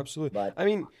 What Yeah, I no, mean? absolutely. But I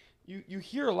mean, you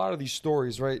hear a lot of these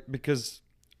stories, right? Because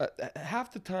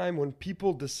half the time when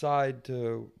people decide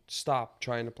to stop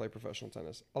trying to play professional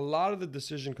tennis, a lot of the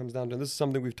decision comes down to, and this is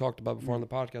something we've talked about before on the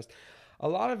podcast, a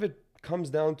lot of it comes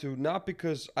down to not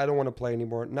because I don't want to play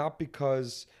anymore, not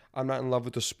because I'm not in love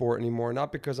with the sport anymore,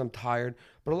 not because I'm tired,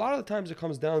 but a lot of the times it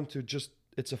comes down to just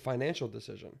it's a financial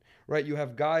decision, right? You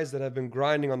have guys that have been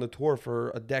grinding on the tour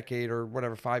for a decade or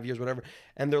whatever, 5 years, whatever,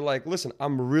 and they're like, listen,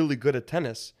 I'm really good at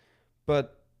tennis,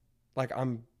 but like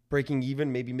I'm breaking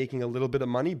even, maybe making a little bit of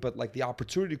money, but like the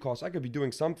opportunity cost, I could be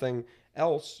doing something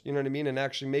else, you know what I mean? And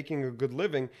actually making a good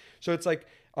living. So it's like,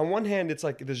 on one hand, it's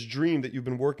like this dream that you've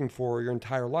been working for your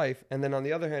entire life. And then on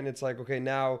the other hand, it's like, okay,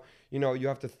 now, you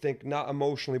have to think not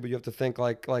emotionally, but you have to think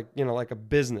like like a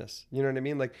business, you know what I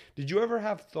mean? Like, did you ever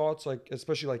have thoughts like,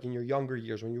 especially like in your younger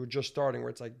years when you were just starting, where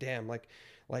it's like, damn, I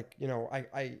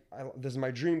this is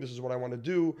my dream. This is what I want to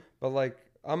do. But like,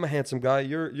 I'm a handsome guy.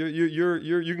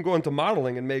 You can go into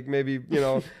modeling and make maybe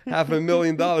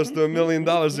 $500,000 to $1 million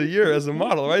a year as a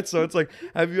model, right? So it's like,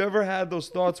 have you ever had those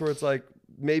thoughts where it's like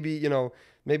maybe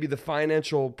the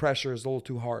financial pressure is a little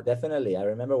too hard? definitely, I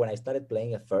remember when I started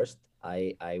playing at first,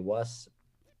 I was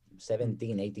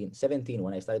 17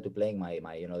 when I started to playing my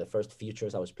the first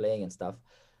futures I was playing and stuff.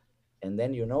 And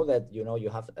then that you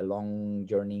have a long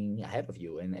journey ahead of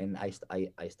you, and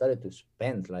I started to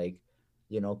spend, like,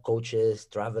 coaches,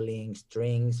 traveling,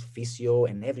 strings, physio,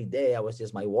 and every day I was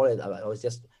just my wallet. I was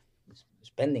just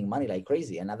spending money like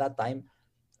crazy. And at that time,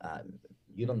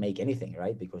 you don't make anything,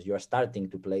 right? Because you are starting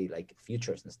to play like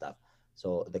futures and stuff.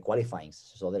 So the qualifying,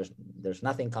 so there's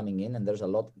nothing coming in, and there's a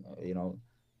lot,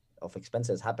 of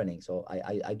expenses happening. So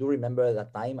I do remember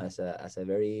that time as a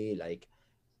very, like,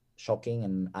 shocking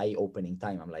and eye-opening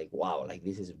time. I'm like, wow, like,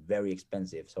 this is very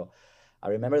expensive. So I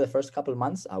remember the first couple of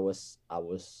months, I was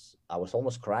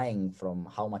almost crying from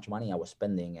how much money I was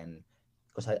spending, and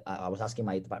because I was asking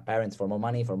my parents for more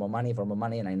money, for more money, for more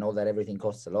money, and I know that everything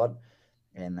costs a lot,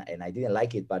 and I didn't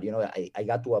like it. But I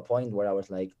got to a point where I was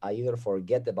like, I either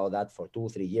forget about that for 2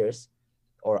 3 years,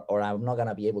 or I'm not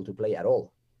gonna be able to play at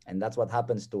all. And that's what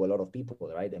happens to a lot of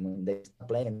people, right? I mean, they start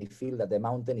playing and they feel that the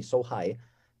mountain is so high,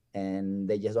 and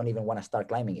they just don't even want to start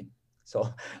climbing it. So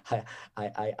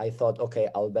I thought, okay,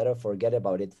 I'll better forget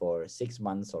about it for 6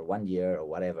 months or 1 year or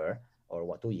whatever,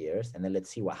 or 2 years, and then let's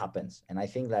see what happens. And I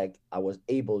think, like, I was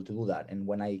able to do that. And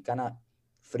when I kind of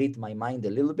freed my mind a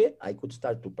little bit, I could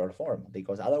start to perform,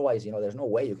 because otherwise, there's no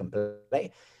way you can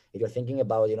play. If you're thinking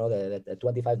about, the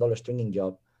 $25 stringing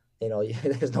job,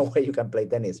 there's no way you can play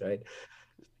tennis, right?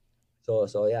 So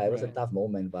yeah, it was a Right. tough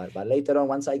moment. But later on,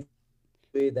 once I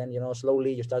it, then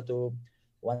slowly you start to,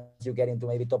 once you get into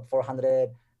maybe top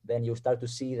 400, then you start to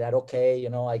see that, okay,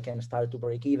 I can start to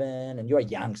break even. And you're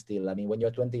young still. I mean, when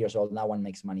you're 20 years old, no one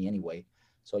makes money anyway.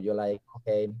 So you're like,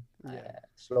 okay, Yeah.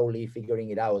 slowly figuring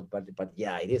it out. But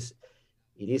yeah, it is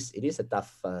a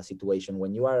tough situation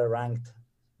when you are ranked,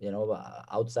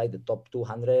 outside the top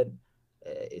 200.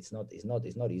 It's not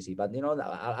easy. But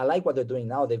I like what they're doing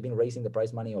now. They've been raising the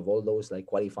prize money of all those, like,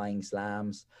 qualifying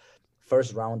slams,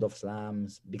 first round of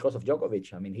slams, because of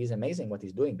Djokovic. I mean, he's amazing what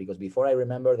he's doing. Because before, I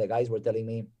remember the guys were telling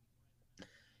me,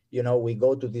 we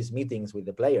go to these meetings with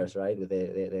the players, right? With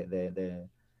the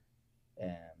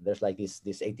there's like this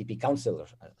ATP counselor.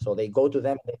 So they go to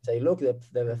them and they say, look,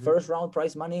 the first round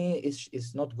prize money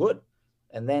is not good.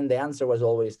 And then the answer was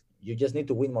always, you just need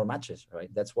to win more matches, right?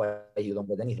 That's why you don't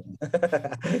get anything.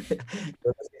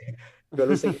 You're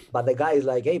losing. But the guy is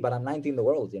like, hey, but I'm 19 in the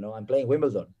world. I'm playing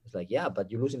Wimbledon. It's like, yeah, but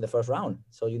you lose in the first round,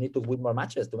 so you need to win more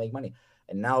matches to make money.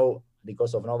 And now,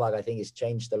 because of Novak, I think it's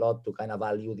changed a lot to kind of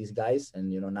value these guys, and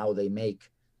now they make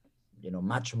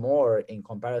much more in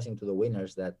comparison to the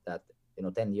winners that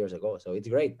 10 years ago. So it's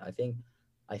great. I think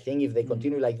if they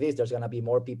continue like this, there's gonna be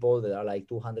more people that are like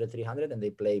 200, 300, and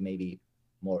they play maybe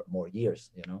more years.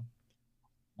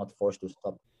 Not forced to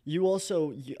stop. You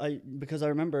also, because I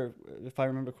remember, if I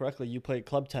remember correctly, you played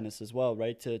club tennis as well,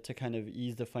 right? To kind of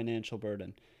ease the financial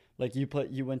burden. Like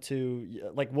you went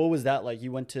to, like, what was that like?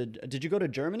 Did you go to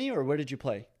Germany or where did you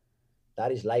play?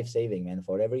 That is life saving, man.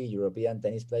 For every European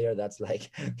tennis player, that's like,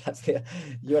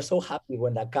 you're so happy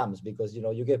when that comes, because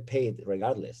you get paid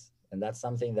regardless, and that's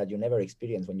something that you never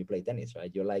experience when you play tennis,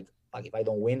 right? You're like, fuck, if I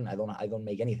don't win, I don't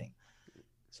make anything.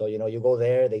 So you go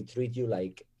there, they treat you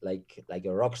like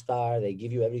a rock star. They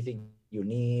give you everything you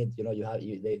need.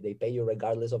 They pay you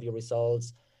regardless of your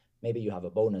results. Maybe you have a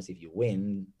bonus if you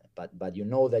win, but that you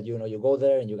go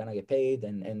there and you're gonna get paid,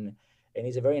 and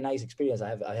it's a very nice experience.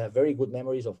 I have very good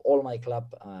memories of all my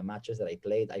club matches that I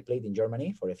played. I played in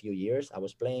Germany for a few years. I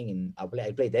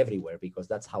played everywhere, because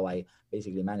that's how I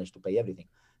basically managed to pay everything.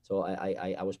 So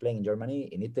I was playing in Germany,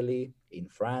 in Italy, in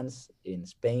France, in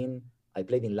Spain. I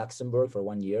played in Luxembourg for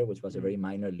 1 year, which was a very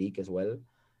minor league as well,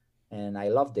 and I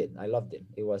loved it.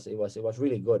 It was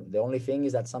really good. The only thing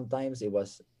is that sometimes it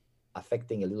was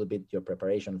affecting a little bit your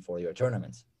preparation for your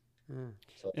tournaments.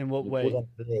 So In what you way? couldn't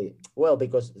play well,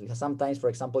 because sometimes, for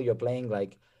example, you're playing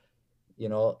like,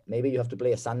 maybe you have to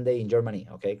play a Sunday in Germany,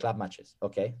 okay, club matches,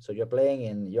 okay. So you're playing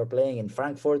in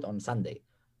Frankfurt on Sunday,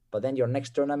 but then your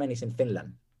next tournament is in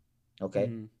Finland, okay.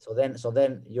 Mm. So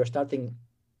then you're starting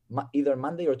either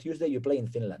Monday or Tuesday you play in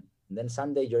Finland, and then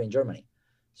Sunday you're in Germany.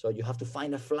 So you have to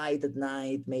find a flight at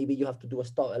night. Maybe you have to do a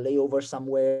layover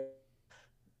somewhere.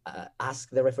 Ask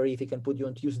the referee if he can put you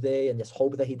on Tuesday, and just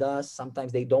hope that he does.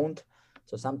 Sometimes they don't.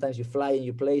 So sometimes you fly and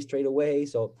you play straight away.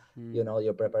 So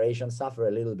your preparation suffer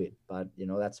a little bit, but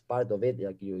that's part of it.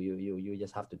 Like you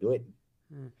just have to do it.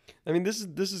 I mean,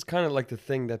 this is kind of like the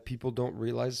thing that people don't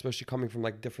realize, especially coming from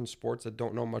like different sports that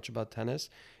don't know much about tennis.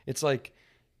 It's like,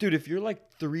 dude, if you're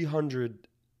like 300,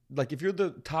 like if you're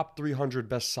the top 300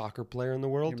 best soccer player in the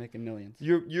You're world, making millions.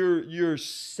 you're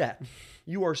set.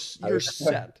 You're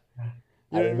set.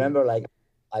 I remember, like,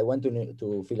 I went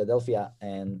to Philadelphia,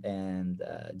 and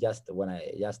just when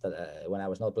I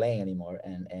was not playing anymore,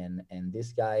 and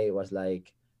this guy was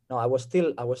like, no, I was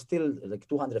still like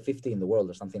 250 in the world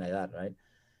or something like that, right?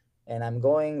 And I'm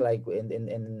going like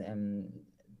and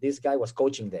this guy was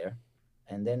coaching there,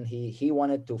 and then he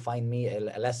wanted to find me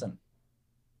a lesson.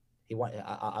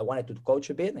 I wanted to coach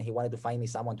a bit, and he wanted to find me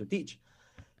someone to teach.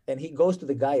 And he goes to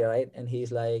the guy, right, and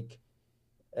he's like,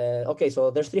 okay,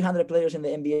 so there's 300 players in the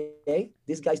NBA.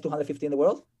 This guy's 250 in the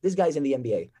world. This guy's in the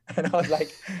NBA. And I was like,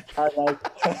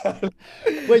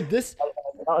 Wait, this.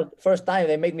 first time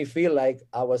they made me feel like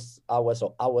I was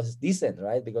decent,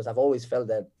 right? Because I've always felt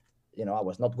that, I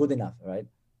was not good enough, right?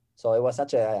 So it was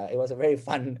a very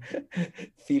fun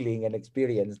feeling and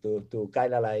experience to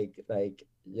kind of like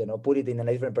put it in a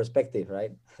different perspective,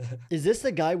 right? Is this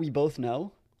the guy we both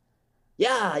know?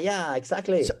 Yeah,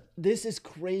 exactly. So this is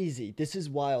crazy. This is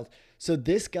wild. So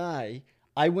this guy,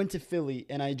 I went to Philly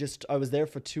and I was there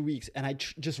for 2 weeks, and I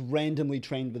just randomly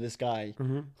trained with this guy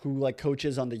who like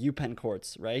coaches on the UPenn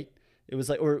courts, right? It was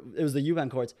the UPenn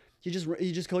courts. He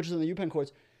just coaches on the UPenn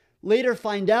courts. Later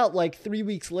find out, like 3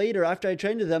 weeks later after I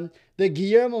trained with him, that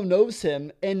Guillermo knows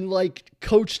him and like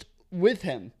coached with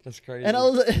him. That's crazy. And I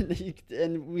was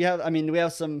and we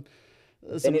have some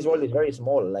Tennis world is very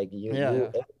small. Like Yeah.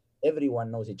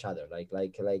 everyone knows each other. Like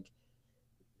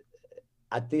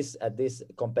at this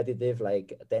competitive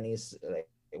like tennis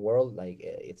world, like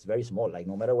it's very small. Like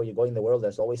no matter where you go in the world,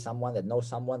 there's always someone that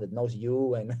knows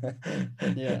you, and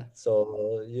Yeah.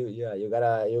 So you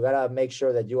gotta make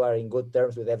sure that you are in good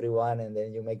terms with everyone, and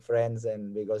then you make friends,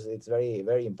 and because it's very,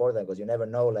 very important, because you never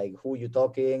know like who you're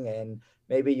talking, and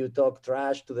maybe you talk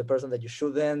trash to the person that you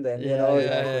shouldn't, and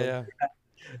Yeah.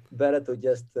 better to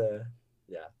just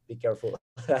be careful.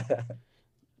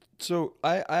 So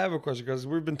I have a question, because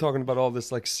we've been talking about all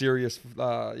this like serious,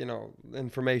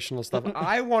 informational stuff.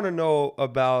 I want to know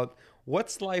about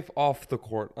what's life off the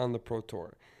court on the Pro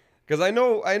Tour, because I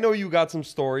know you got some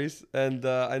stories, and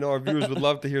I know our viewers would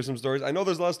love to hear some stories. I know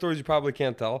there's a lot of stories you probably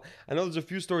can't tell. I know there's a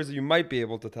few stories that you might be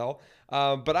able to tell,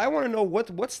 but I want to know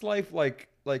what's life like,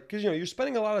 because you're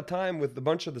spending a lot of time with a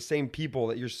bunch of the same people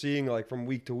that you're seeing like from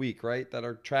week to week, right? That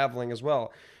are traveling as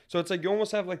well. So it's like you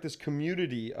almost have like this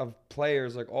community of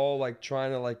players, like all like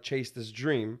trying to like chase this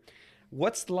dream.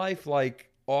 What's life like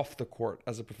off the court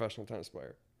as a professional tennis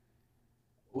player?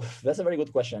 Oof, that's a very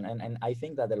good question, and I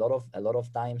think that a lot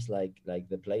of times, like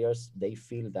the players, they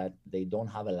feel that they don't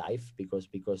have a life because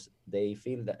they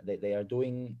feel that they are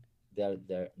doing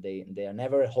they are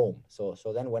never home. So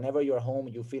then whenever you're home,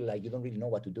 you feel like you don't really know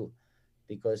what to do,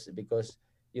 because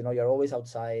you're always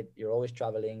outside, you're always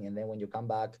traveling, and then when you come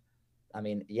back, I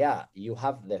mean, yeah, you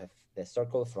have the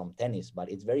circle from tennis,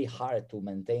 but it's very hard to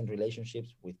maintain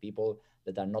relationships with people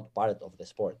that are not part of the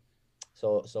sport.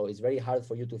 So it's very hard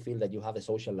for you to feel that you have a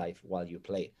social life while you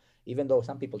play, even though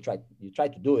some people try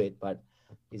to do it, but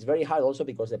it's very hard also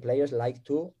because the players like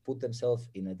to put themselves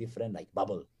in a different like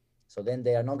bubble. So then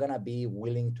they are not gonna be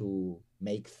willing to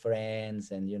make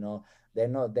friends, and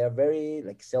they're very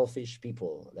like selfish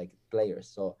people, like players.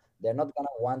 So they're not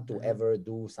gonna want to Mhm. ever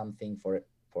do something for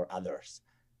others,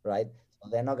 right? So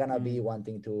they're not gonna be Mm.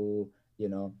 wanting to, you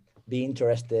know, be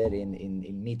interested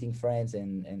in meeting friends,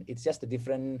 and it's just a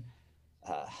different,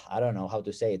 I don't know how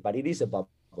to say it, but it is a bubble.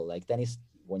 Like tennis,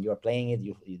 when you're playing it,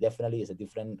 you definitely is a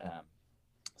different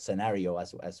scenario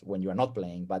as when you're not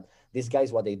playing. But these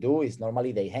guys, what they do is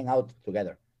normally they hang out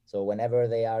together. So whenever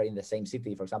they are in the same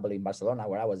city, for example, in Barcelona,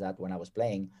 where I was at when I was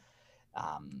playing,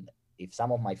 um, if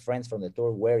some of my friends from the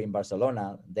tour were in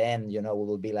Barcelona, then we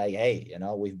will be like, hey,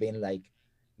 we've been like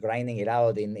grinding it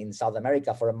out in South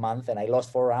America for a month, and I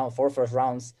lost four first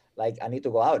rounds. Like I need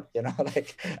to go out,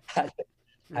 like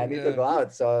I need to Yeah. go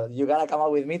out. So you gotta come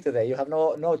out with me today. You have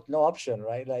no option,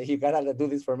 right? Like you gotta do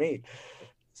this for me.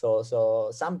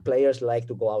 So some players like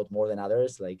to go out more than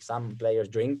others. Like some players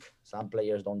drink, some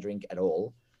players don't drink at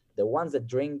all. The ones that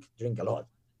drink a lot,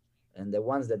 and the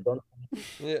ones that don't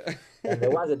Yeah. and the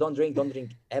ones that don't drink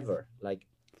ever. Like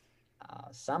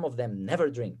some of them never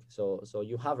drink. So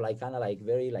you have like kind of like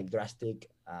very like drastic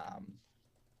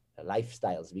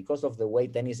lifestyles because of the way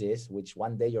tennis is, which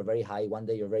one day you're very high, one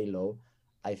day you're very low.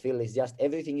 I feel it's just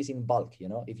everything is in bulk.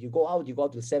 If you go out, you go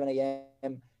out till 7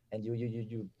 a.m. and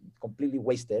you completely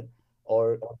wasted,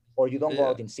 or you don't go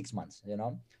out Yeah. in 6 months.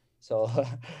 So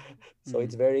so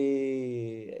it's Mm.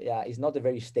 very, yeah, it's not a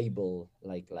very stable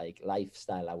like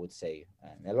lifestyle, I would say.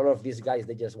 And a lot of these guys,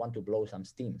 they just want to blow some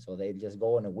steam, so they just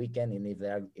go on a weekend, and if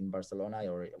they're in Barcelona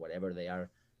or whatever they are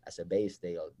as a base,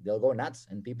 they'll go nuts,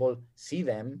 and people see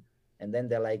them, and then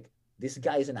they're like, this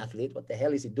guy is an athlete, what the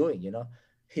hell is he doing?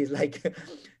 He's like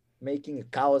making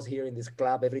cows here in this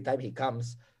club every time he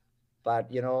comes, but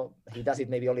he does it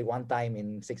maybe only one time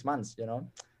in 6 months.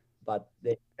 But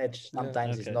the edge Yeah.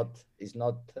 sometimes is Okay.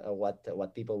 not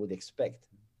what people would expect,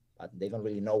 but they don't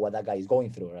really know what that guy is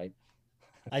going through, right?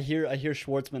 I hear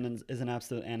Schwartzman is an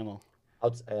absolute animal.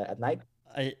 Out at night.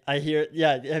 I hear,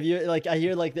 yeah, have you like I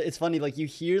hear like it's funny, like you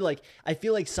hear, like I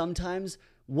feel like sometimes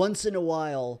once in a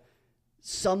while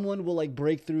someone will like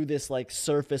break through this like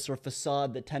surface or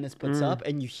facade that tennis puts Mm. up,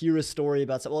 and you hear a story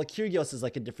about something. Well, like Kyrgios is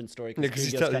like a different story Yeah, because 'cause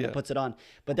you Kyrgios tell, kind of yeah. puts it on,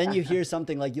 but then you hear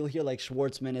something like you'll hear like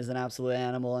Schwartzman is an absolute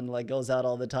animal and like goes out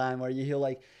all the time, or you hear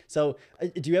like, so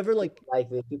do you ever like,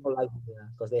 People like,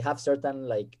 because they have certain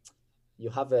like,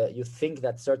 you think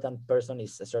that certain person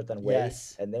is a certain way,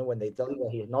 yes, and then when they tell you that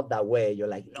he's not that way, you're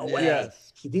like, no Yeah. way,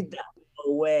 yes. he did that,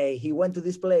 no way, he went to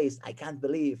this place, I can't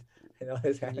believe.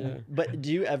 It's kind of, Yeah. But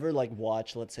do you ever like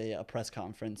watch, let's say, a press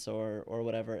conference or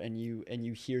whatever, and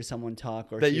you hear someone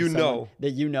talk or That see you someone know.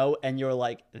 that you know, and you're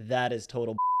like, that is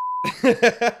total.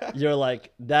 You're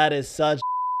like, that is such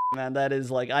man. That is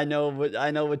like, I know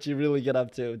what you really get up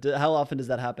to. How often does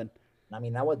that happen? I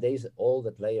mean, nowadays all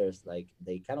the players, like,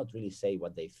 they cannot really say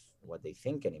what they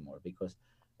think anymore, because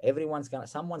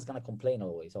someone's gonna complain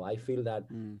always. So I feel that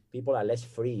Mm. people are less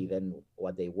free than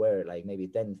what they were like maybe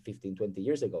 10, 15, 20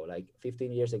 years ago. Like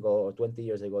 15 years ago or 20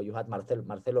 years ago, you had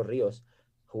Marcelo Rios,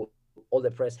 who all the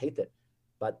press hated,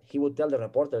 but he would tell the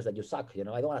reporters that you suck. I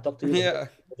don't want to talk to you because Yeah.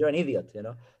 you're an idiot.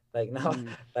 Like now,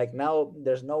 Mm. like now,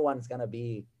 there's no one's gonna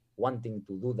be wanting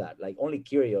to do that. Like only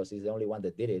Curious is the only one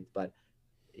that did it, but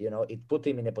it put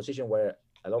him in a position where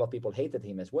a lot of people hated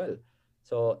him as well.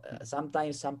 So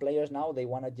sometimes some players now, they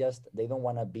don't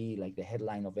want to be like the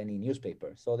headline of any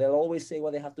newspaper. So they'll always say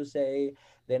what they have to say.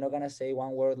 They're not gonna say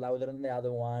one word louder than the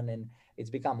other one, and it's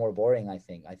become more boring. I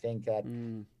think that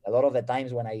Mm. a lot of the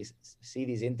times when I see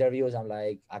these interviews, I'm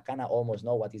like, I kind of almost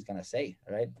know what he's gonna say,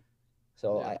 right?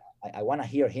 So Yeah. I want to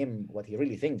hear him what he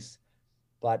really thinks,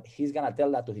 but he's gonna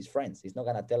tell that to his friends. He's not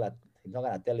gonna tell it. He's not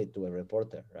gonna tell it to a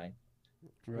reporter, right?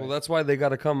 Well, Right. that's why they got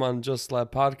to come on Just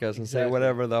Slap podcast and say Exactly.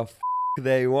 whatever the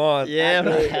they want. Yeah.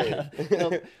 Exactly.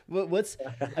 No, what's?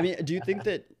 I mean, do you think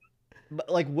that? But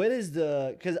like, what is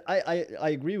the? Because I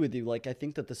agree with you. Like, I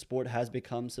think that the sport has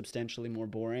become substantially more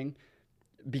boring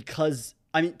because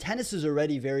I mean, tennis is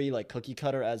already very like cookie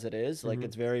cutter as it is. Like, Mhm.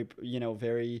 it's very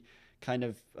very kind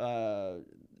of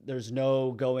there's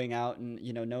no going out and,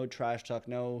 no trash talk,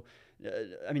 no,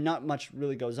 I mean, not much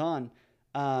really goes on.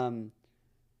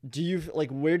 Do you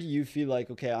where do you feel like,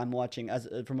 okay, I'm watching as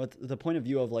from the point of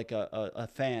view of like a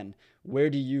fan, where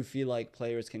do you feel like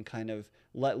players can kind of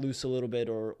let loose a little bit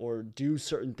or do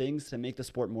certain things to make the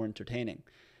sport more entertaining?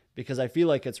 Because I feel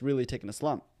like it's really taken a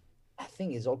slump. I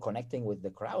think it's all connecting with the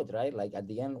crowd, right? Like at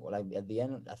the end,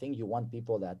 I think you want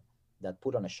people that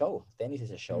put on a show. Tennis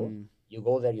is a show. You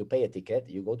go there, you pay a ticket,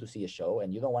 you go to see a show,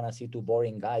 and you don't want to see two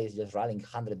boring guys just rallying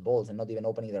 100 balls and not even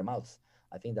opening their mouths.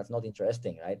 I think that's not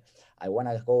interesting, right? I want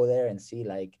to go there and see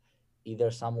like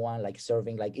either someone like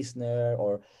serving like Isner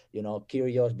or,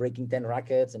 Kyrgios breaking 10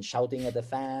 rackets and shouting at the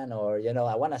fan, or,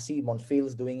 I want to see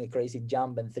Monfils doing a crazy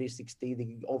jump and 360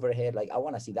 the overhead. Like I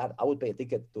want to see that. I would pay a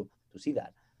ticket to see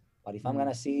that. But if I'm going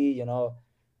to see,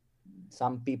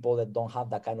 some people that don't have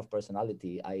that kind of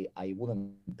personality, I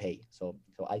wouldn't pay. So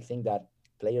I think that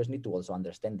players need to also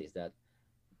understand this, that,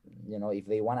 if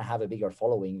they want to have a bigger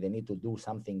following, they need to do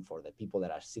something for the people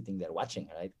that are sitting there watching,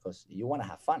 right? Because you want to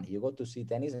have fun. You go to see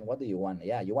tennis, and what do you want?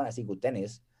 Yeah, you want to see good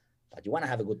tennis, but you want to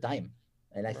have a good time.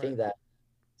 And I think that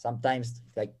sometimes,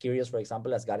 like Kyrgios, for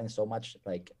example, has gotten so much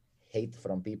like hate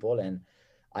from people, and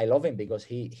I love him because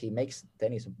he makes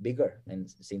tennis bigger. And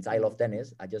since I love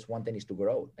tennis, I just want tennis to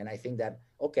grow. And I think that,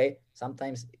 okay,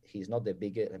 sometimes he's not the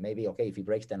biggest, maybe, okay, if he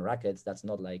breaks 10 rackets, that's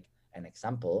not like an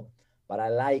example, but I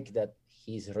like that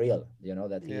he's real,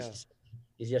 that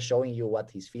he's just showing you what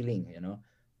he's feeling,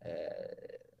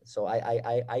 so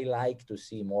I like to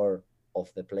see more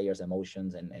of the players'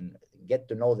 emotions and get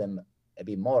to know them a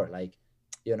bit more, like,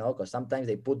 because sometimes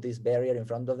they put this barrier in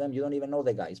front of them. You don't even know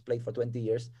the guy. He's played for 20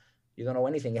 years. You don't know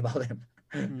anything about him,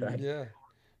 right? Yeah,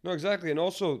 no, exactly. And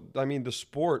also, I mean, the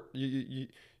sport, you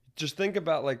just think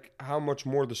about like how much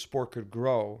more the sport could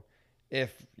grow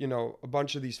if, a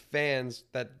bunch of these fans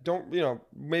that don't,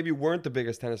 maybe weren't the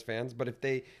biggest tennis fans, but if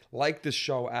they like this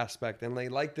show aspect and they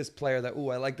like this player that,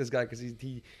 I like this guy because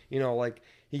he like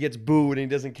he gets booed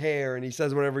and he doesn't care and he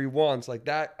says whatever he wants, like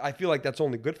that, I feel like that's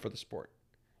only good for the sport.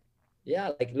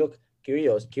 Yeah, like look,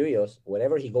 Kyrgios,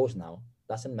 wherever he goes now,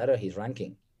 doesn't matter his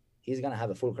ranking. He's gonna have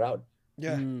a full crowd.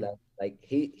 Yeah. Like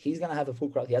he's gonna have a full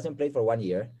crowd. He hasn't played for 1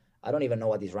 year. I don't even know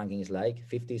what his ranking is like,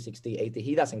 50, 60, 80.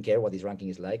 He doesn't care what his ranking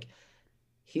is like.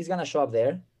 He's gonna show up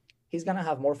there. He's gonna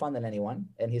have more fun than anyone,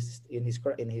 and his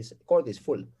court is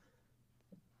full.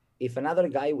 If another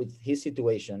guy with his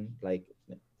situation, like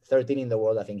 13 in the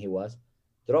world, I think he was,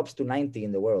 drops to 90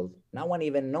 in the world, no one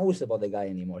even knows about the guy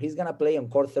anymore. He's gonna play on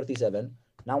court 37.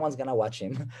 No one's gonna watch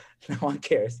him. No one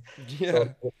cares.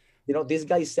 Yeah. So, this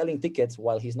guy is selling tickets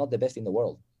while he's not the best in the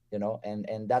world.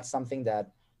 And that's something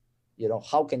that,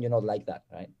 how can you not like that,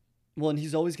 right? Well, and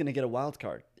he's always going to get a wild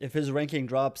card. If his ranking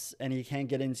drops and he can't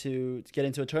get into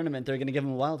a tournament, they're going to give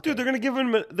him a wild card. Dude, they're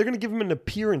gonna give him an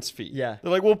appearance fee. Yeah.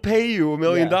 They're like, we'll pay you $1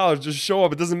 million. Just show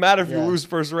up. It doesn't matter if you lose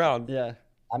first round. Yeah.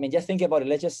 I mean, just think about it.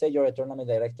 Let's just say you're a tournament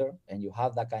director and you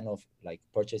have that kind of like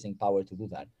purchasing power to do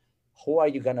that. Who are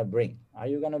you gonna bring? Are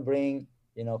you gonna bring,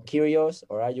 Kyrgios,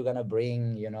 or are you gonna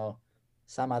bring,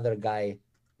 some other guy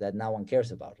that no one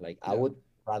cares about? Like, I would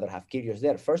rather have Kyrgios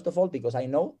there. First of all, because I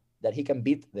know that he can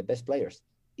beat the best players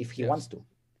if he wants to.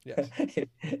 Yes.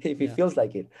 If he feels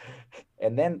like it.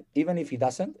 And then even if he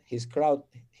doesn't, his crowd,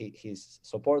 he's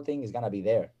supporting is gonna be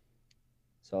there.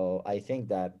 So I think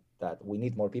that we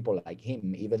need more people like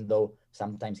him, even though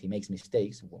sometimes he makes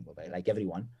mistakes, like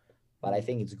everyone. But I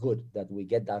think it's good that we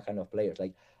get that kind of players.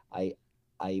 Like I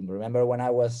remember when I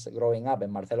was growing up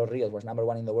and Marcelo Rios was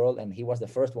 #1 in the world, and he was the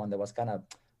first one that was kind of,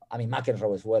 I mean,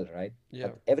 McEnroe as well, right? Yeah.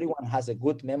 But everyone has a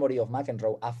good memory of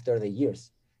McEnroe after the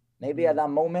years. Maybe at that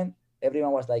moment,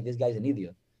 everyone was like, this guy's an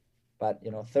idiot. But,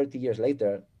 30 years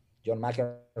later, John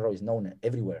McEnroe is known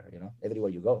everywhere,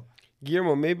 everywhere you go.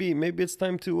 Guillermo, maybe it's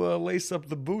time to lace up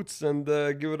the boots and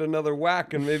give it another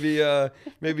whack, and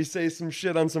maybe say some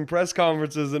shit on some press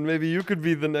conferences, and maybe you could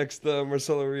be the next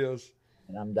Marcelo Rios.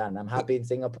 And I'm done. I'm happy in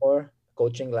Singapore,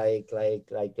 coaching like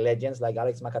legends like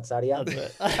Alex Makatsaria.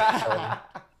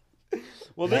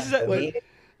 Well, this is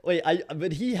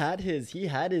but he had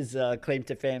his claim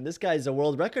to fame. This guy's a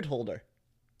world record holder.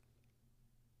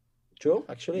 True,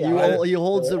 actually. He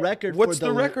holds the record What's for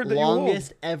the record that you hold?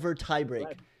 longest ever tiebreak.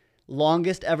 Right.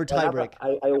 Longest ever tiebreak.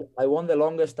 I won the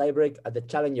longest tiebreak at the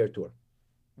Challenger Tour.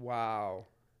 Wow.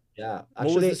 Yeah.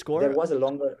 Actually, what was the score? There was a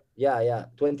longer. Yeah.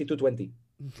 22-20.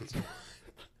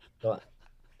 So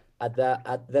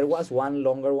there was one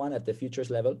longer one at the futures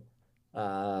level,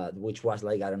 which was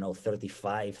like, I don't know,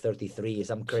 35, 33,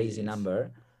 some crazy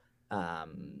number.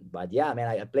 But yeah, man,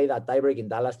 I played that tiebreak in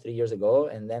Dallas 3 years ago,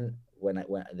 and then when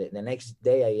the next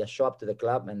day I show up to the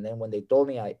club, and then when they told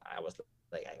me, I was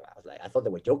like, I thought they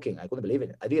were joking. I couldn't believe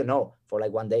it. I didn't know for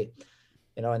like one day,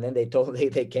 and then they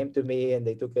came to me and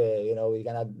they took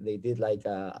they did like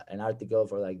an article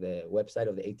for like the website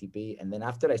of the ATP. And then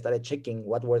after I started checking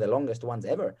what were the longest ones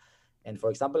ever. And for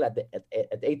example, at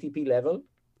ATP level,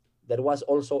 there was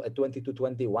also a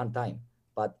 22-20 one time,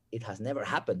 but it has never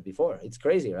happened before. It's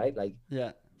crazy, right? Like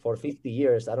Yeah. for 50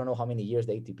 years, I don't know how many years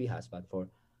the ATP has, but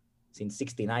since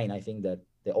 69, I think that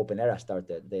the Open era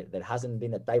started, there hasn't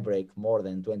been a tiebreak more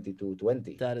than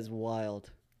 22-20. That is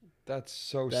wild. That's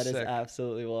so That is sick.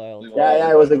 absolutely wild. Yeah,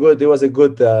 it was a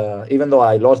good, even though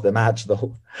I lost the match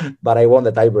though, but I won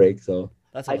the tiebreak. So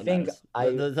That's all I that think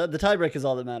matters. The tiebreak is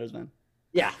all that matters, man.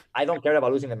 yeah, I don't care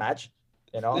about losing the match.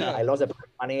 Yeah. I lost the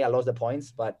money, I lost the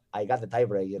points, but I got the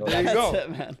tiebreak. There you That's go. it,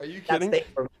 man. Are you That's kidding? staying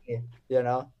for me.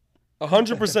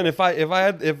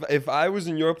 100%. If I was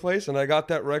in your place and I got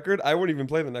that record, I wouldn't even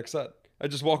play the next set. I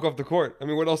just walk off the court. I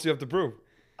mean, what else do you have to prove?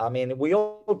 I mean, we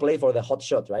all play for the hot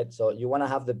shot, right? So you want to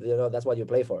have that's what you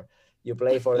play for. You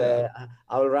play for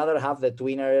I would rather have the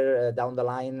tweener down the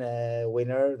line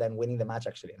winner than winning the match,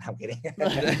 actually. I'm kidding.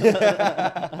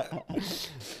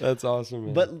 That's awesome,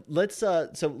 man. But let's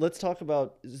talk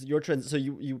about your trends. So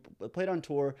you played on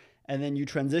tour and then you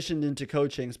transitioned into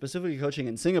coaching, specifically coaching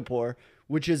in Singapore,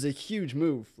 which is a huge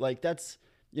move. Like that's,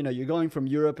 you're going from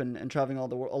Europe and traveling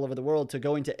all over the world to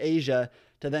going to Asia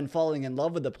to then falling in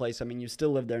love with the place. I mean, you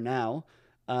still live there now.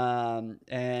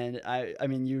 And I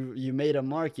mean, you made a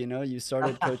mark, you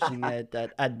started coaching at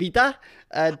Bita,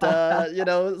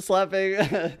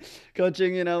 slapping,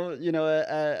 coaching,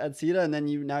 at Sita. And then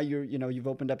you've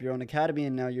opened up your own academy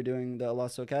and now you're doing the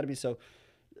Lasso Academy. So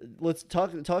let's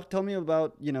tell me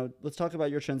about, let's talk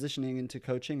about your transitioning into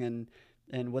coaching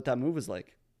and what that move was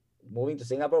like. Moving to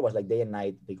Singapore was like day and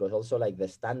night, because also like the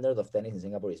standard of tennis in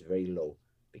Singapore is very low,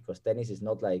 because tennis is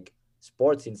not like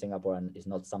sports in Singapore and is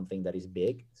not something that is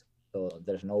big. So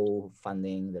there's no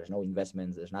funding, there's no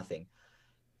investments, there's nothing.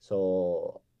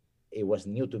 So it was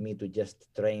new to me to just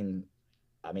train.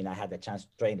 I mean, I had the chance to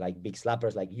train like big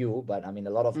slappers like you, but I mean,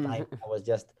 a lot of time I was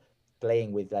just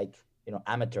playing with like,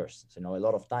 amateurs, a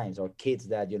lot of times, or kids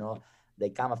that, they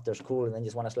come after school and then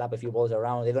just want to slap a few balls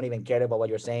around. They don't even care about what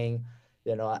you're saying.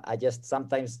 I just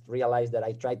sometimes realize that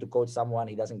I try to coach someone,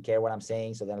 he doesn't care what I'm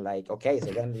saying. So then like, okay,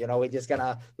 so then,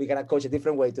 we're gonna coach a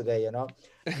different way today,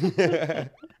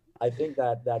 I think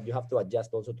that you have to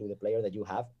adjust also to the player that you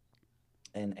have.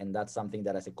 And that's something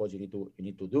that as a coach, you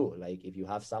need to do. Like if you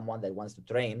have someone that wants to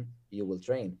train, you will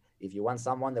train. If you want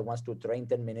someone that wants to train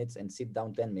 10 minutes and sit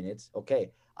down 10 minutes, okay,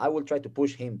 I will try to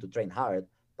push him to train hard.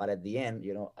 But at the end,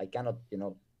 I cannot,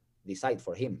 decide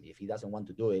for him. If he doesn't want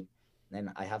to do it,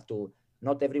 then I have to.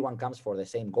 Not everyone comes for the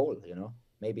same goal,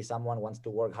 Maybe someone wants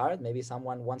to work hard, maybe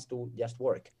someone wants to just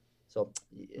work. So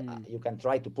you can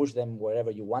try to push them wherever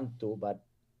you want to, but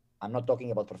I'm not talking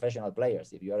about professional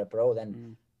players. If you are a pro,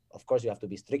 then of course you have to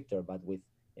be stricter. But with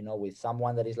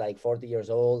someone that is like 40 years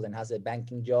old and has a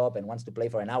banking job and wants to play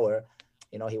for an hour,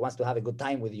 he wants to have a good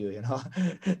time with you.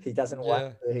 He doesn't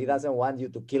want you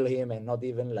to kill him and not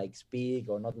even like speak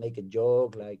or not make a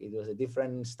joke. Like it was a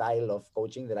different style of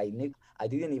coaching that I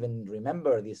didn't even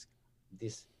remember this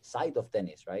side of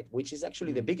tennis, right? Which is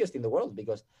actually the biggest in the world,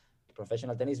 because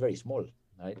professional tennis is very small,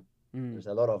 right? There's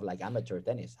a lot of like amateur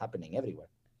tennis happening everywhere.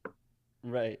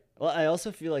 Right. Well, I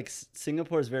also feel like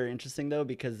Singapore is very interesting though,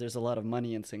 because there's a lot of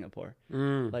money in Singapore.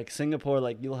 Like Singapore,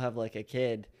 like you'll have like a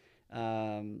kid,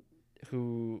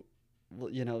 who,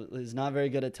 is not very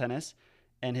good at tennis,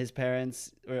 and his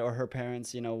parents or her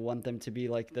parents, want them to be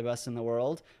like the best in the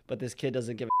world, but this kid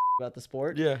doesn't give a about the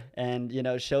sport. Yeah. And,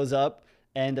 shows up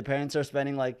and the parents are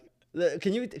spending like,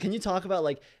 can you talk about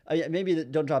like, maybe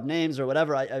don't drop names or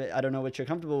whatever. I don't know what you're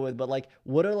comfortable with, but like,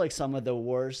 what are like some of the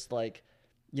worst, like,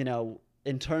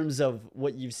 in terms of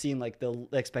what you've seen, like the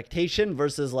expectation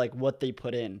versus like what they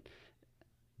put in?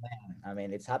 Man, I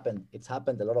mean, it's happened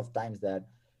a lot of times that,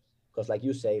 because like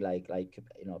you say, like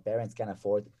parents can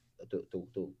afford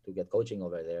to get coaching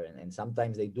over there, and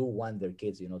sometimes they do want their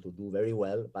kids, to do very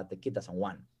well, but the kid doesn't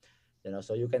want,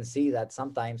 so you can see that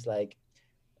sometimes like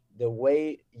the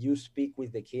way you speak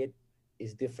with the kid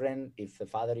is different if the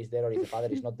father is there or if the father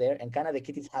is not there, and kind of the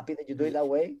kid is happy that you do it that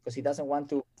way because he doesn't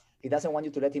want you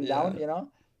to let him down,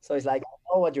 so it's like, I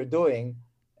know what you're doing,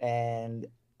 and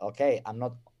okay,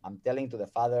 I'm telling to the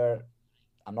father,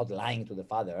 I'm not lying to the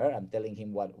father. I'm telling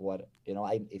him what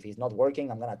if he's not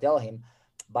working, I'm gonna tell him,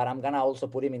 but I'm gonna also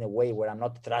put him in a way where I'm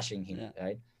not thrashing him,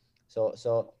 right?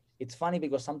 So it's funny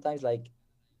because sometimes like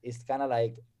it's kind of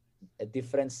like a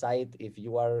different side if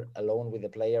you are alone with the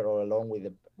player or alone with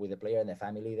the player and the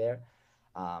family there.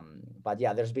 But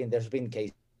yeah, there's been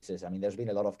cases I mean, there's been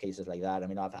a lot of cases like that. I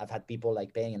mean, I've had people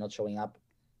like paying and not showing up,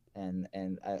 and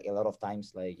a lot of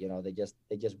times, like, you know, they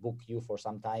just book you for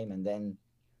some time, and then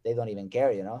they don't even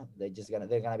care, you know. They're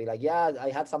gonna be like, yeah, I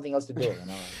had something else to do, you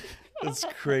know. That's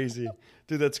crazy.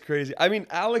 Dude, that's crazy. I mean,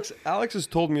 Alex has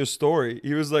told me a story.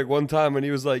 He was like one time when he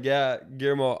was like, yeah,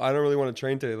 Guillermo, I don't really want to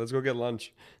train today. Let's go get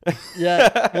lunch.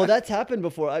 Yeah, well, that's happened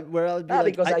before. Where I would be Yeah,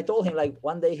 like, because I told him, like,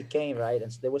 one day he came, right,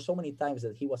 and there were so many times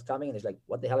that he was coming, and he's like,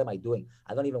 what the hell am I doing?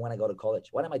 I don't even want to go to college.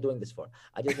 What am I doing this for?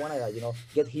 I just want to, you know,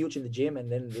 get huge in the gym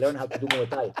and then learn how to do Muay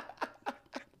Thai.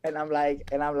 And I'm like,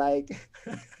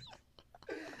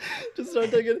 just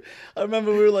start taking. I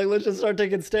remember we were like, let's just start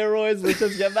taking steroids. Let's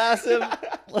just get massive.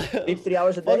 sleep 3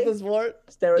 hours a Fuck day, the sport.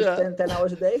 steroids Yeah. 10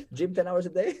 hours a day, gym 10 hours a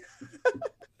day.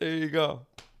 There you go.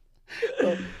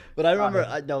 But I remember,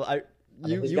 I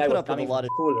you this guy put was up with a coming lot from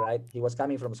of. school, right? He was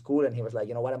coming from school, and he was like,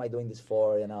 you know, what am I doing this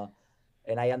for, you know?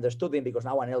 And I understood him because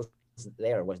no one else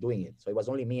there was doing it. So it was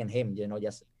only me and him, you know,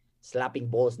 just slapping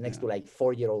balls next to like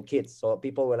 4-year-old kids. So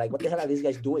people were like, what the hell are these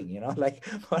guys doing? You know, like,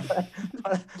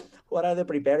 what are they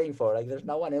preparing for? Like, there's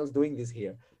no one else doing this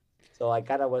here. So I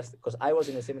kind of was, because I was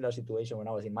in a similar situation when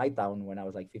I was in my town when I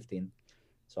was like 15.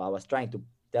 So I was trying to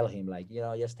tell him, like, you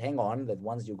know, just hang on, that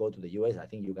once you go to the US, I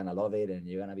think you're going to love it, and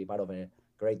you're going to be part of a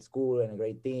great school and a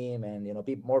great team, and, you know,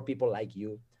 more people like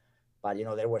you. But, you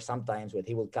know, there were some times when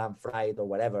he would come fried or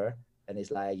whatever, and it's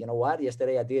like, you know what,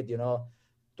 yesterday I did, you know,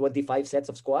 25 sets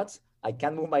of squats. I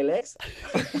can't move my legs.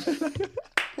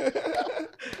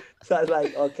 So I was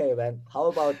like, okay, man, how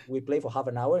about we play for half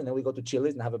an hour and then we go to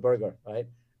Chili's and have a burger, right?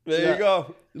 There Yeah. you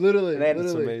go. Literally, And then-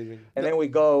 That's literally. amazing. And then we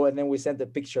go, and then we sent the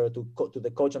picture to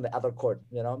the coach on the other court,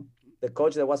 you know? The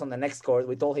coach that was on the next court,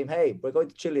 we told him, hey, we're going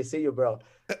to Chile, see you, bro.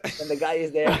 And the guy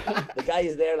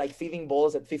is there, like feeding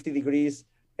balls at 50 degrees.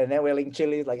 And then we're in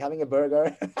Chili's, like having a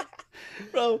burger.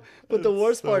 Bro, but the That's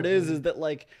worst so part funny. is that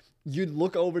like you'd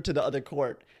look over to the other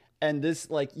court and this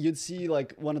like you'd see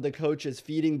like one of the coaches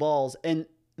feeding balls and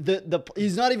the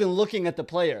he's not even looking at the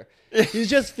player. He's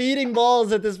just feeding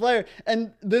balls at this player.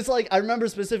 And this like I remember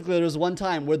specifically there was one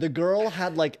time where the girl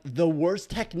had like the worst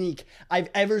technique I've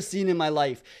ever seen in my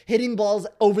life, hitting balls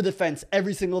over the fence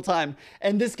every single time.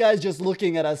 And this guy's just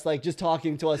looking at us like just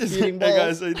talking to us, feeding Hey, balls.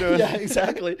 guys, how you doing? Yeah,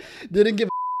 exactly. Didn't give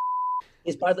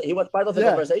He was part of the Yeah.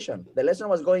 conversation. The lesson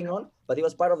was going on, but he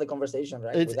was part of the conversation,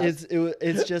 right? with us.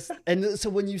 It's just and so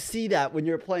when you see that when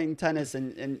you're playing tennis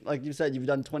and like you said you've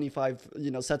done 25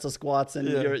 sets of squats and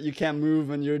Yeah. you can't move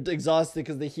and you're exhausted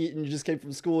because the heat and you just came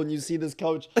from school and you see this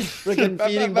coach freaking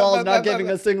feeding balls not giving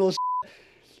a single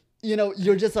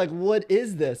you're just like what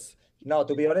is this. No,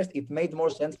 to be honest, it made more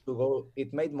sense to go.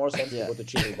 It made more sense Yeah. to go to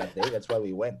Chile that day. That's why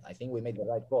we went. I think we made the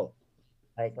right call.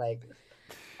 Like,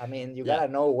 I mean, you gotta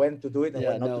know when to do it and Yeah,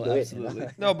 when not no, to do absolutely.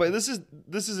 it. No, but this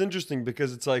is interesting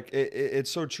because it's like it's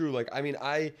so true. Like, I mean,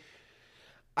 I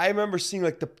remember seeing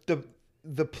like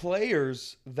the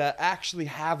players that actually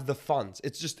have the funds.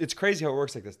 It's crazy how it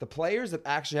works like this. The players that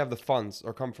actually have the funds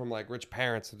or come from like rich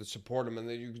parents that support them, and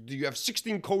then you have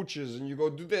 16 coaches, and you go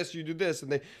do this, you do this,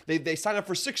 and they sign up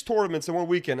for 6 tournaments in one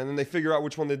weekend, and then they figure out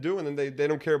which one they do, and then they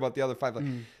don't care about the other 5. Like,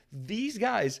 these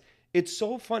guys, it's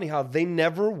so funny how they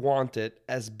never want it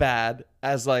as bad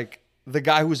as like the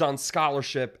guy who's on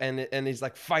scholarship and he's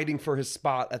like fighting for his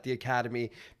spot at the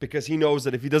academy because he knows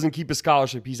that if he doesn't keep his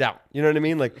scholarship, he's out. You know what I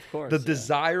mean? Like course, the yeah.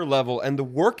 desire level and the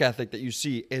work ethic that you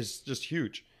see is just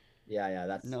huge. Yeah,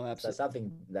 that's No, that's something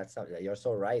you're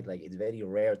so right. Like, it's very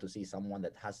rare to see someone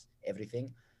that has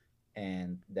everything,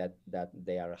 and that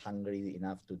they are hungry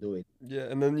enough to do it. Yeah,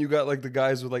 and then you got like the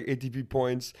guys with like ATP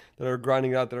points that are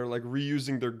grinding out that are like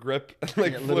reusing their grip,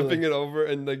 like Yeah, flipping literally. it over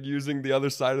and like using the other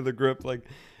side of the grip. Like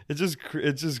it's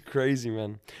just crazy,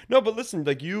 man. No, but listen,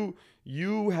 like you've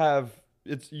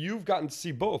gotten to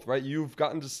see both, right? You've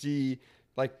gotten to see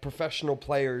like professional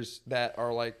players that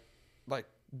are like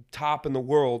top in the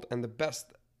world and the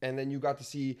best, and then you got to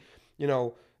see,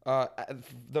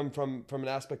 them from an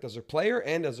aspect as a player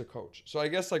and as a coach. So I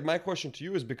guess like my question to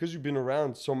you is, because you've been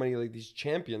around so many like these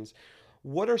champions,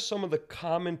 what are some of the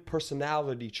common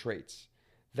personality traits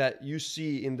that you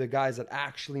see in the guys that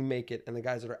actually make it and the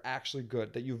guys that are actually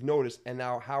good that you've noticed, and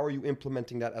now how are you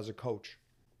implementing that as a coach?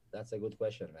 That's a good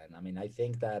question, man. I mean, I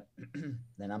think that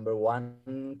the number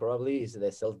one probably is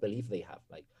the self-belief they have.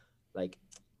 Like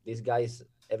these guys,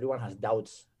 everyone has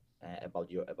doubts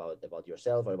about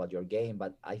yourself or about your game,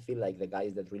 but I feel like the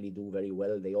guys that really do very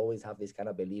well, they always have this kind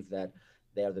of belief that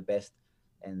they are the best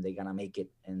and they're gonna make it,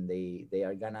 and they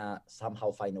are gonna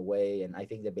somehow find a way. And I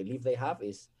think the belief they have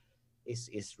is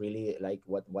is really like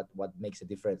what makes a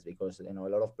difference, because you know a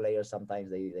lot of players sometimes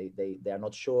they are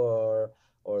not sure,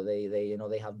 or they you know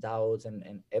they have doubts,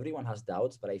 and everyone has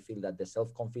doubts, but I feel that the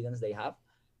self-confidence they have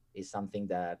is something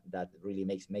that really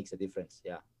makes a difference.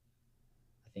 Yeah,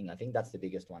 I think that's the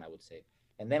biggest one, I would say.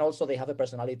 And then also they have a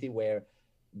personality where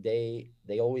they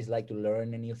always like to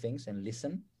learn new things and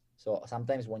listen. So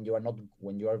sometimes when you are not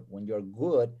when you're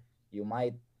good, you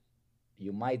might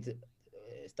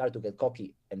start to get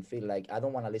cocky and feel like, I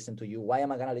don't want to listen to you. Why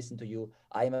am I gonna listen to you?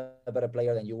 I'm a better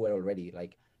player than you were already.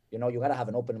 Like, you know, you gotta have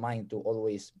an open mind to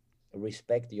always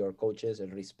respect your coaches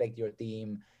and respect your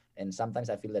team. And sometimes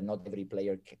I feel that not every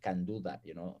player can do that.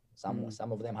 You know,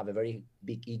 some of them have a very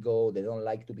big ego. They don't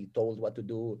like to be told what to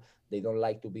do. They don't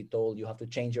like to be told you have to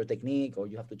change your technique or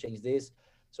you have to change this.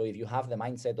 So if you have the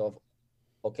mindset of,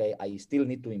 okay, I still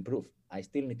need to improve, I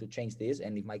still need to change this,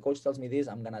 and if my coach tells me this,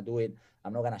 I'm gonna do it.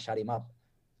 I'm not gonna shut him up.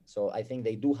 So I think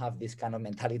they do have this kind of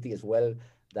mentality as well,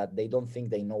 that they don't think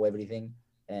they know everything,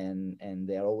 and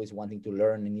they are always wanting to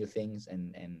learn new things,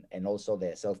 and also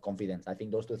the self-confidence. I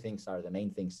think those two things are the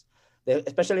main things.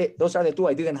 Especially those are the two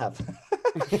I didn't have.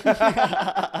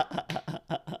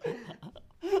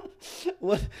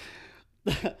 What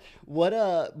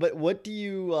but what do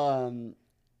you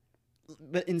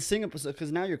but in Singapore,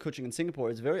 because now you're coaching in Singapore,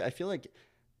 it's very, I feel like,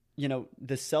 you know,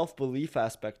 the self-belief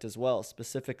aspect as well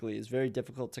specifically is very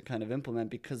difficult to kind of implement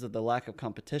because of the lack of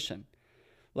competition.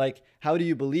 Like, how do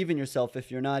you believe in yourself if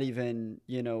you're not even,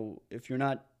 you know, if you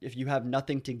have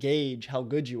nothing to gauge how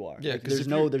good you are? Yeah, Like, 'cause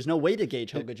there's no way to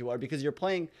gauge how good you are because you're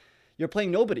playing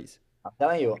nobodies. I'm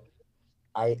telling you,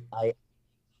 I I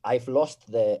I've lost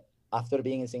the after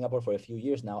being in Singapore for a few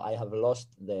years now. I have lost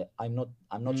the I'm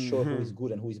not sure who is Mhm.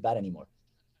 good and who is bad anymore,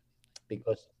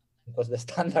 because the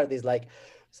standard is like,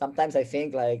 sometimes I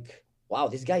think like, wow,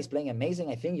 this guy is playing amazing.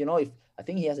 I think, you know, if I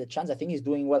think he has a chance, I think he's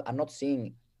doing well. I'm not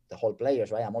seeing the whole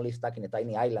players, right? I'm only stuck in a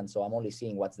tiny island, so I'm only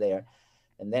seeing what's there.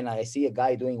 And then I see a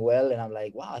guy doing well, and I'm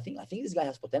like, wow, I think this guy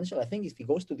has potential. I think if he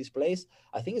goes to this place,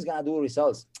 I think he's gonna do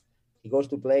results. He goes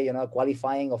to play, you know,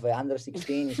 qualifying of a under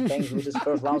 16 in Spain, loses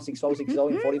first round 6-0,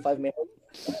 6-0 in 45 minutes.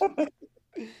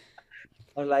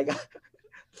 I was like,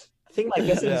 I think my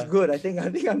guessing is Yeah. good. I think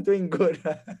I'm doing good.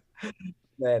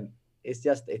 Man,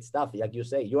 it's tough. Like you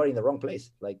say, you are in the wrong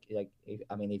place.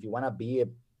 I mean, if you wanna be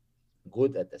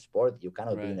good at the sport, you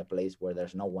cannot be in Right. a place where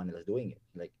there's no one else doing it.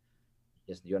 Like,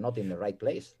 just you're not in the right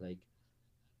place. Like,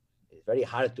 it's very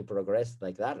hard to progress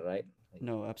like that, right? Like,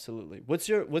 No, absolutely. What's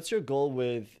your goal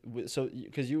with so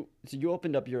because you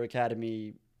opened up your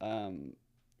academy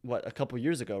what, a couple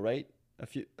years ago, right? A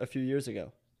few years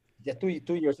ago. yeah,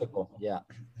 2 years ago. Yeah.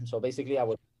 So basically,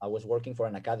 I was working for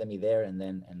an academy there, and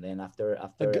then after A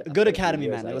after good after a few academy,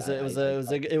 years, man. I It was I a, it I, was I a, it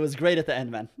was a, it was great at the end,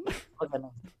 man. okay,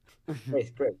 no,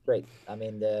 great, great, great. I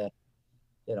mean, the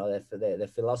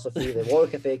philosophy, the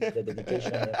work ethic, the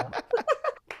dedication,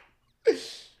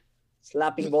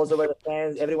 slapping balls over the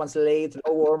fence, everyone's late,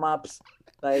 no warm-ups,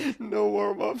 like No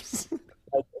warm-ups.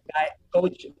 like guy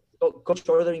coach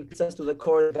ordering pizzas to the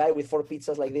court, guy with four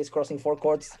pizzas like this crossing four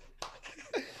courts.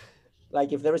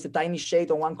 Like, if there is a tiny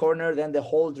shade on one corner, then the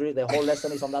whole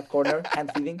lesson is on that corner, hand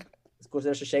feeding, because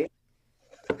there's a shade.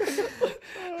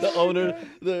 The owner,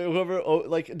 the whoever,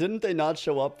 like, didn't they not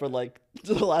show up for like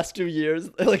the last 2 years?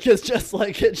 Like, it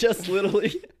just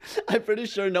literally, I'm pretty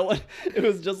sure no one. It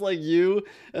was just like you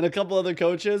and a couple other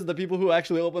coaches. The people who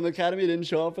actually opened the academy didn't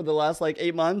show up for the last like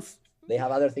 8 months. They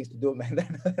have other things to do, man.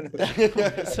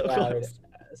 So Yeah, I mean, close.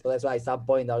 so that's why at some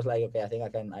point I was like, okay, I think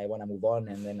I want to move on,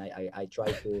 and then I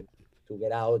tried to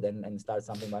get out and start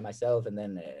something by myself, and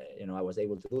then I was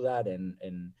able to do that, and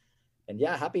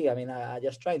yeah, happy. I mean, I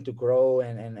just trying to grow,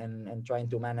 and trying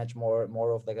to manage more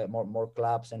of the more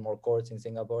clubs and more courts in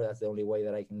Singapore. That's the only way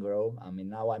that I can grow. I mean,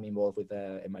 now I'm involved with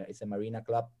it's a marina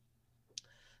club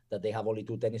that they have only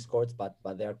two tennis courts, but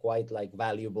they're quite like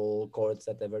valuable courts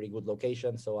at a very good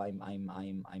location. So I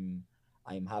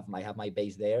have my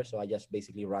base there. So I just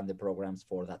basically run the programs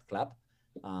for that club.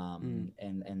 Mm,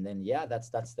 And then yeah, that's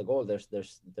the goal. There's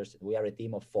we are a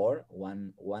team of four,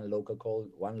 one local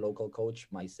coach,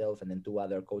 myself, and then two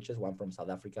other coaches, one from South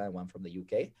Africa and one from the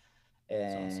UK.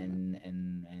 it's awesome,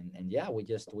 man. And yeah, we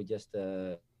just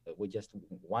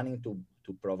wanting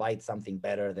to provide something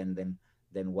better than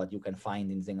what you can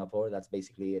find in Singapore. That's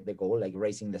basically the goal, like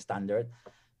raising the standard.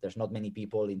 There's not many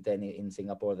people in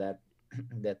Singapore that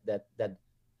that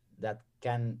that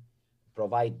can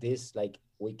provide this. Like,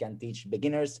 we can teach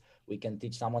beginners, we can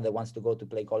teach someone that wants to go to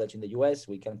play college in the US,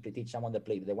 we can teach someone that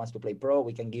wants to play pro.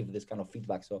 We can give this kind of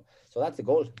feedback. So that's the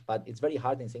goal, but it's very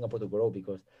hard in Singapore to grow,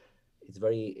 because it's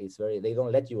very they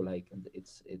don't let you like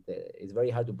it's very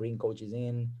hard to bring coaches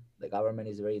in. The government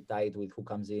is very tight with who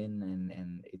comes in,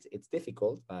 and it's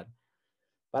difficult, but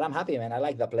I'm happy, man. I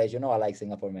like the place. I like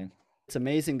Singapore, man. It's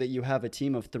amazing that you have a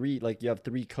team of three, like you have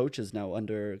three coaches now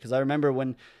under, because I remember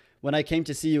when I came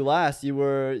to see you last, you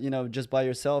were, just by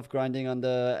yourself grinding on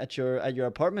at your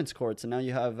apartment's courts, and now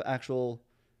you have actual,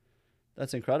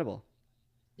 that's incredible.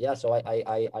 Yeah, so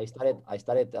I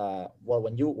started well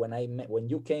when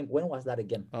you came, when was that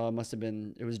again?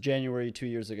 It was January 2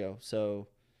 years ago. So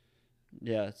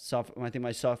yeah, I think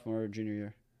my sophomore or junior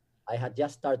year. I had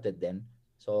just started then,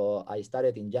 so I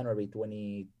started in January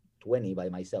 2020 by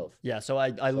myself. Yeah. So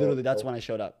I So literally, that's so when I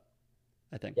showed up,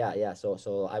 I think. yeah.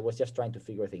 So I was just trying to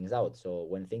figure things out. So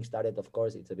when things started, of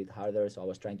course, it's a bit harder. So I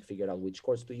was trying to figure out which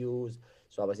course to use.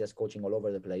 So I was just coaching all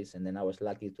over the place, and then I was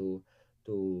lucky to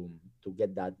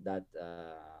get that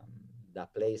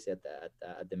place at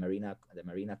the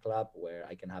Marina Club where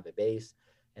I can have a base.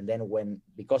 And then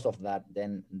because of that,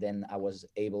 then I was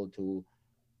able to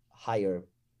hire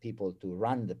people to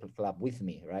run the club with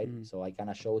me, right? Mm. So I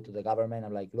kind of showed to the government,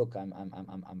 I'm like, look, I'm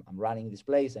running this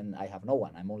place and I have no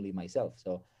one. I'm only myself.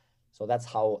 So that's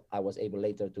how I was able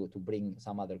later to bring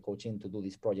some other coach in to do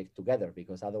this project together,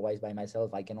 because otherwise by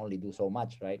myself I can only do so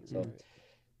much, right? So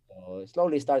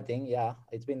slowly starting, yeah,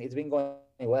 it's been going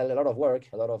well. A lot of work,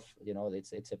 a lot of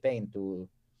it's a pain to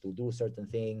do certain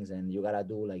things, and you gotta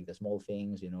do like the small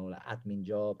things, like admin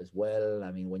job as well.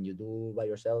 I mean, when you do by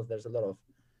yourself, there's a lot of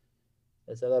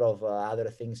other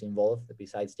things involved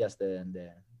besides just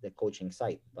the coaching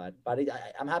side.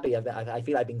 I'm happy. I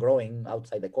feel I've been growing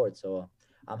outside the court, so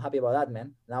I'm happy about that,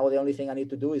 man. Now the only thing I need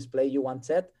to do is play you one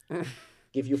set,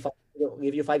 give you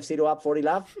 5-0 up 40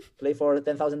 love, play for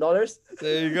 $10,000.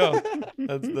 There you go.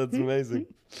 That's amazing.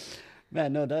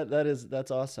 Man, no,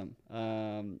 that's awesome.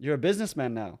 You're a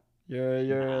businessman now.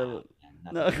 You're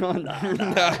Nah,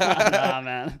 nah,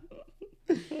 man.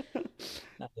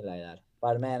 nothing like that.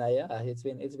 But man, it's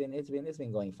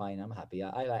been going fine. I'm happy.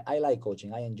 I like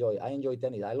coaching. I enjoy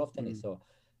tennis. I love tennis. So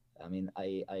I mean,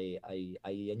 I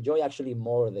enjoy actually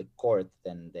more the court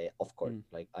than the off court.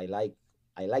 Like I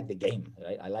like the game,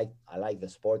 right? I like the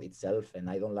sport itself, and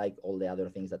I don't like all the other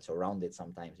things that surround it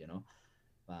sometimes.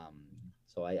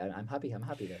 So I'm happy. I'm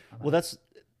happy there. Well,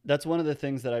 that's one of the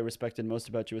things that I respected most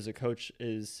about you as a coach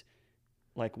is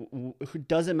like who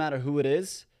doesn't matter who it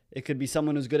is. It could be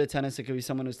someone who's good at tennis. It could be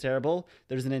someone who's terrible.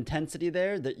 There's an intensity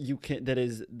there that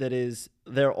is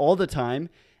there all the time,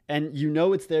 and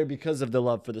it's there because of the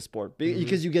love for the sport.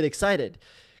 Because you get excited.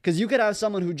 Because you could have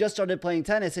someone who just started playing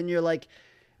tennis, and you're like,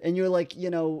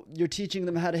 you're teaching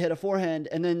them how to hit a forehand,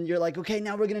 and then you're like, okay,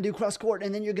 now we're gonna do cross court,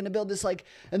 and then you're gonna build this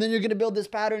and then you're gonna build this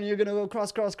pattern, and you're gonna go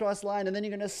cross line, and then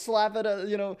you're gonna slap it.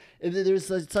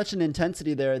 There's such an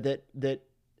intensity there that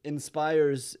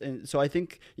inspires, and so I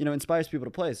think inspires people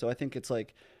to play. So I think it's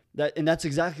like that, and that's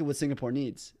exactly what Singapore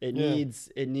needs. It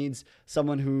needs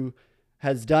someone who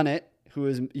has done it, who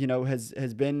is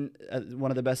has been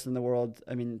one of the best in the world.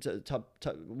 I mean, top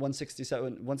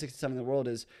 167 in the world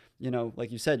is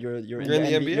like you said, you're in the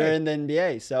NBA. You're in the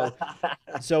NBA.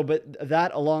 So but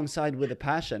that alongside with a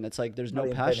passion, it's like there's no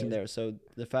passion there. So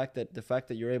the fact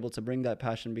that you're able to bring that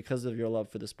passion because of your love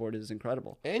for the sport is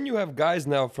incredible. And you have guys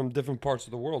now from different parts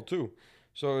of the world too.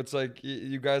 So it's like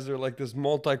you guys are like this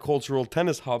multicultural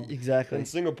tennis hub in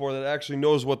Singapore that actually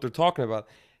knows what they're talking about.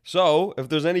 So if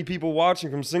there's any people watching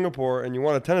from Singapore and you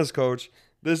want a tennis coach,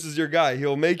 this is your guy.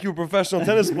 He'll make you a professional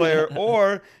tennis player,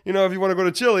 or if you want to go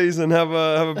to Chili's and have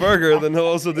a burger, then he'll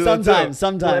also do that too.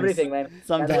 Sometimes, do everything, man.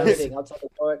 Sometimes everything outside the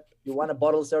court. You want a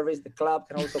bottle service? The club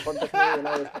can also contact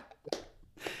me.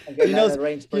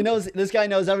 He knows. This guy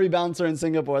knows every bouncer in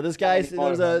Singapore. This guy,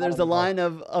 there's a line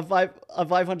of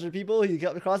 500 people. He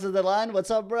crosses the line.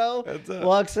 What's up, bro?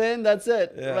 Walks in. That's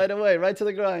it. Yeah. Right away. Right to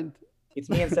the grind. It's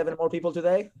me and 7 more people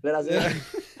today. Let us in.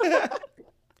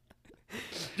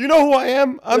 Do you know who I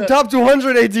am? I'm top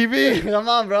 200 ATV. Come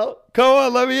on, bro. Come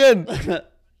on, let me in. And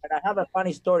I have a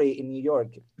funny story in New York.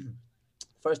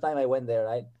 First time I went there,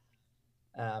 right?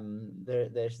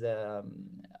 There's the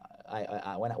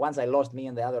once I lost me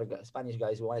and the other Spanish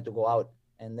guys who wanted to go out,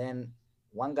 and then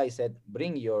one guy said,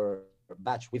 "Bring your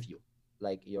badge with you,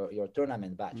 like your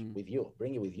tournament badge with you.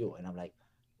 Bring it with you." And I'm like,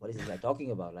 what is this guy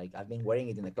talking about? Like, I've been wearing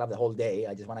it in the club the whole day.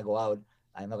 I just want to go out.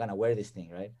 I'm not gonna wear this thing,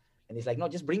 right? And he's like, no,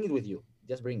 just bring it with you.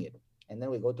 Just bring it. And then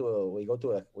we go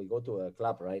to a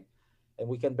club, right? And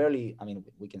we can barely, I mean,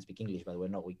 we can speak English, but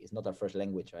it's not our first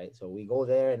language, right? So we go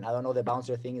there, and I don't know the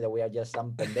bouncer thinks that we are just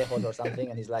some pendejos or something.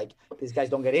 And he's like, these guys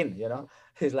don't get in,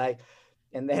 He's like,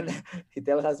 and then he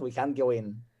tells us we can't go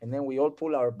in. And then we all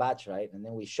pull our badge, right? And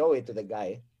then we show it to the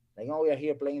guy. Like, oh, we are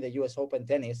here playing the US Open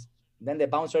tennis. Then the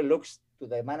bouncer looks to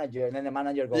the manager, and then the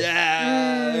manager goes,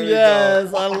 Yeah, there we go.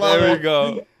 Yes, I love There we it.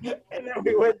 go. and then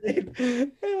we went in.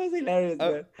 It was hilarious,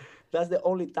 Uh, man. That's the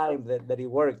only time that it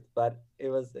worked, but it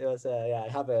was yeah.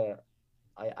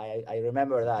 I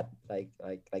remember that like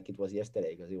it was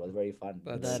yesterday because it was very fun.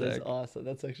 that's That is sick. awesome.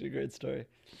 That's actually a great story.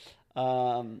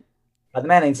 Um, But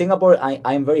man, in Singapore,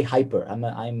 I'm very hyper.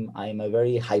 I'm a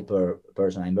very hyper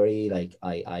person. I'm very like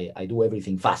I do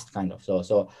everything fast, kind of.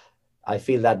 So I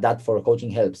feel that for coaching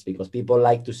helps because people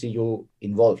like to see you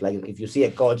involved. Like if you see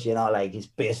a coach, like he's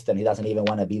pissed and he doesn't even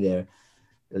want to be there.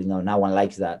 No one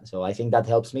likes that. So I think that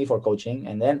helps me for coaching.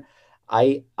 And then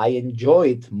I enjoy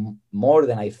it more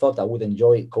than I thought I would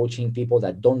enjoy coaching people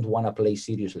that don't want to play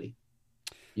seriously.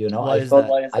 why I is thought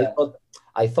that?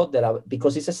 I thought that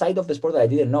because it's a side of the sport that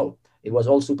I didn't know. It was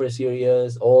all super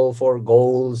serious, all for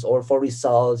goals, all for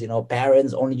results.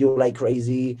 Parents on you like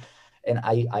crazy, and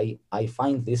I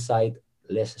find this side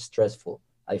less stressful.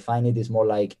 I find it is more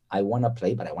like I want to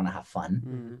play, but I want to have fun.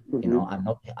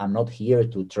 I'm not here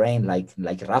to train like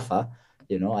Rafa.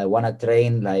 I want to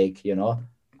train like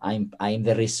I'm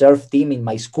the reserve team in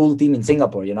my school team in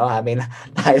Singapore. I mean,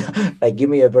 like give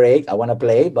me a break. I want to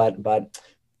play, but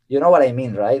you know what I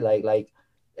mean, right?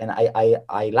 And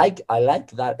I like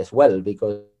that as well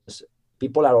because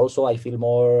people are also, I feel,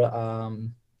 more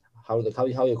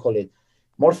how you call it,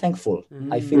 more thankful.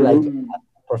 I Mhm. feel like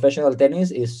professional tennis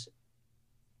is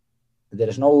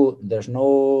there's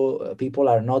no people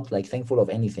are not like thankful of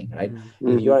anything, right?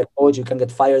 If you are a coach, you can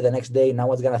get fired the next day. No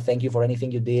one's gonna thank you for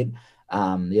anything you did.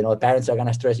 Parents are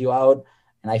gonna stress you out,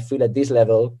 and I feel at this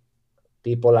level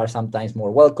people are sometimes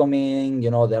more welcoming.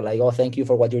 They're like, oh, thank you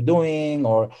for what you're doing.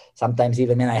 Or sometimes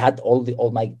even, man, I had all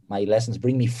my lessons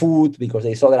bring me food because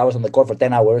they saw that I was on the court for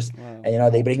 10 hours. Wow.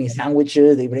 And they bring me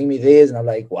sandwiches, they bring me this, and I'm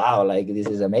like, wow, like this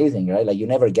is amazing, right? Like you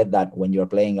never get that when you're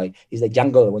playing, like it's the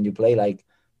jungle when you play like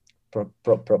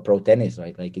pro tennis,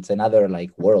 right? Like it's another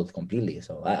like world completely.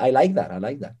 So I like that. I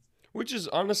like that. Which is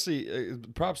honestly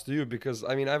props to you because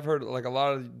I mean I've heard like a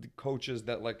lot of the coaches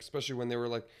that like especially when they were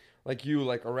like you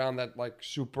like around that like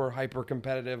super hyper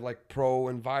competitive like pro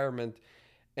environment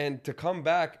and to come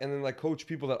back and then like coach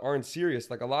people that aren't serious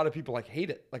like a lot of people like hate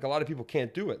it like a lot of people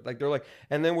can't do it like they're like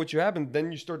and then what you happen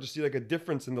then you start to see like a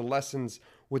difference in the lessons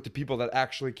with the people that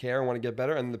actually care and want to get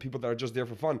better and the people that are just there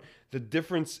for fun the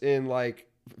difference in like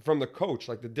from the coach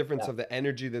like the difference Yeah. of the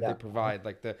energy that they Yeah. provide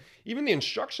like the even the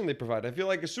instruction they provide I feel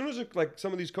like as soon as like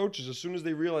some of these coaches as soon as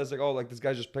they realize like oh like this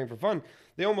guy's just playing for fun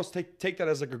they almost take that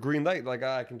as like a green light like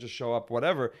I can just show up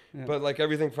whatever but like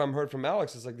everything from heard from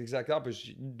Alex is like the exact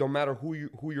opposite no matter who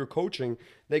you're coaching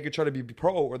they could try to be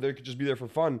pro or they could just be there for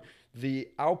fun the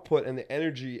output and the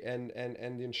energy and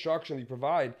the instruction that you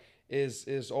provide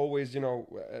is always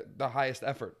the highest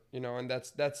effort and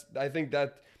that's I think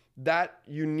that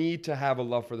you need to have a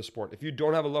love for the sport. If you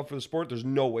don't have a love for the sport, there's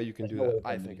no way you can There's do no way that. you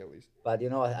I can do think it. at least. But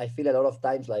I feel a lot of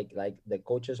times like the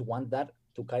coaches want that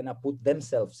to kind of put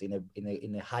themselves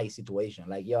in a high situation.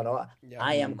 Like, Yeah.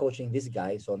 I am coaching this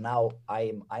guy, so now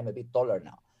I'm a bit taller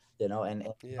now, and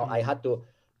Yeah. I had to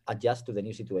adjust to the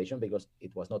new situation because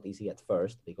it was not easy at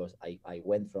first because I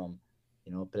went from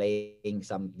playing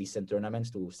some decent tournaments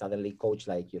to suddenly coach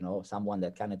like someone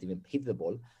that cannot even hit the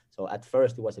ball. So at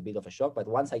first it was a bit of a shock, but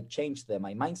once I changed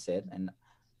my mindset and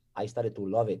I started to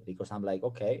love it because I'm like,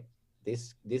 okay,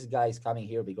 this guy is coming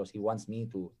here because he wants me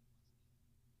to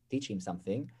teach him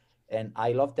something, and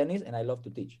I love tennis and I love to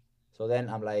teach. So then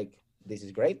I'm like, this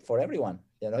is great for everyone.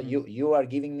 You are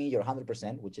giving me your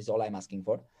 100%, which is all I'm asking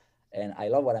for, and I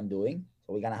love what I'm doing.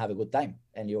 So we're gonna have a good time,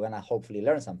 and you're gonna hopefully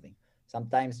learn something.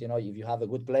 Sometimes, if you have a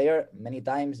good player, many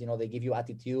times, they give you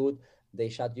attitude, they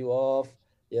shut you off,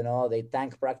 they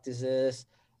tank practices.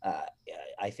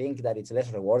 I think that it's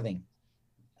less rewarding,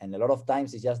 and a lot of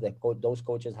times it's just that those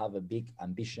coaches have a big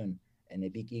ambition and a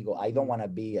big ego. I don't want to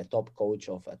be a top coach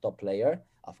of a top player.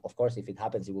 Of course, if it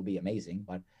happens, it will be amazing.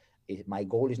 But my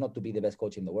goal is not to be the best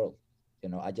coach in the world.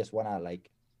 I just want to like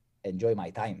enjoy my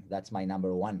time. That's my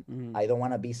number one. I don't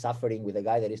want to be suffering with a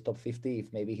guy that is top 50 if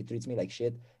maybe he treats me like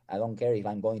shit. I don't care if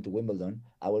I'm going to Wimbledon.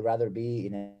 I would rather be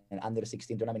in an under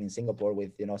 16 tournament in Singapore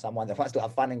with someone that wants to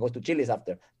have fun and goes to Chili's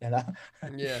after. Yeah.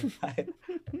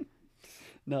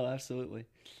 No, absolutely.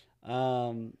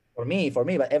 Um, For me,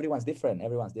 but everyone's different.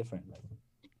 Everyone's different.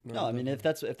 no, No, I mean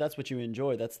definitely. if that's what you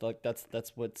enjoy, that's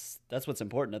what's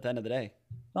important at the end of the day.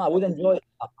 No, I would enjoy.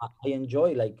 I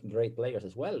enjoy like great players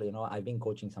as well. I've been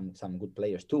coaching some good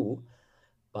players too,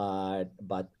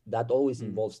 but that always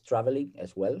involves traveling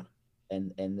as well,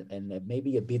 and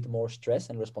maybe a bit more stress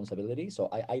and responsibility. So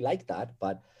I like that,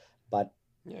 but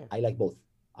Yeah. I like both.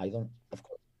 I don't, of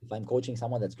course. if I'm coaching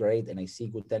someone that's great and I see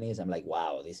good tennis, I'm like,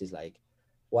 wow, this is like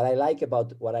what I like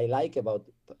about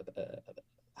uh,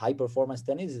 high performance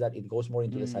tennis is that it goes more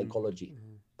into the psychology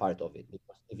part of it.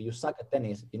 Because if you suck at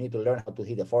tennis, you need to learn how to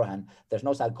hit the forehand. There's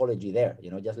no psychology there,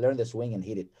 just learn the swing and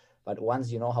hit it. But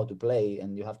once you know how to play,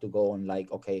 and you have to go on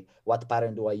like, okay, what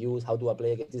pattern do I use? How do I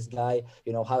play against this guy?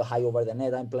 How high over the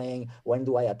net I'm playing? When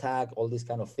do I attack? All these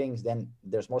kind of things. Then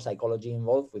there's more psychology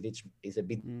involved, which is a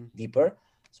bit deeper.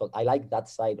 So I like that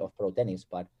side of pro tennis,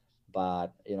 but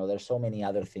there's so many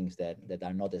other things that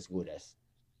are not as good as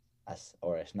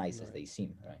or as nice as they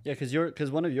seem, right? Yeah,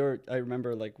 because one of your, I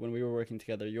remember like when we were working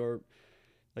together, your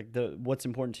like what's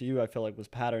important to you, I feel like, was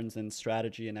patterns and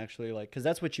strategy, and actually like, because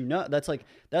that's what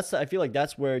I feel like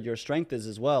that's where your strength is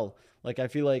as well. Like I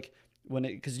feel like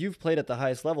because you've played at the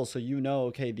highest level, so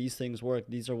okay, these things work.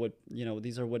 These are what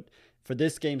for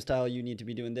this game style you need to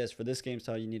be doing this. For this game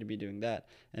style you need to be doing that.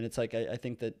 And it's like I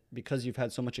think that because you've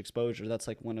had so much exposure, that's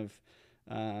like one of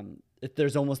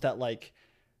there's almost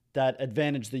that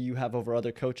advantage that you have over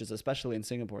other coaches, especially in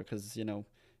Singapore, because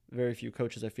very few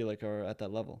coaches I feel like are at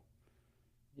that level.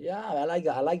 Yeah, I like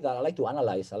that. I like that. I like to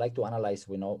analyze.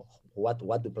 What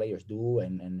do players do,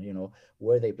 and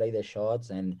where they play their shots,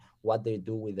 and what they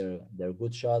do with their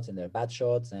good shots and their bad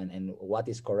shots, and what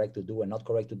is correct to do and not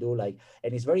correct to do.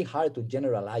 And it's very hard to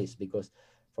generalize because,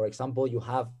 for example, you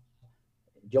have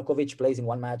Djokovic plays in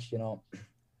one match,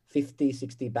 50,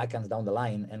 60 backhands down the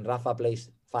line, and Rafa plays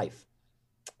 5,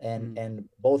 and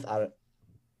both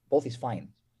is fine.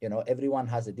 Everyone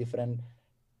has a different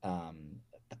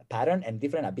pattern and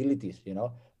different abilities.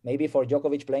 Maybe for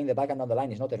Djokovic, playing the backhand on the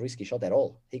line is not a risky shot at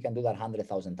all. He can do that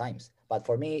 100,000 times. But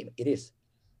for me, it is.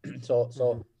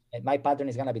 So my pattern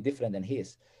is gonna be different than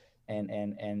his,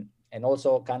 and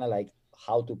also kind of like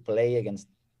how to play against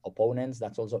opponents.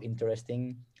 That's also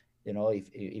interesting.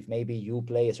 If maybe you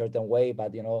play a certain way,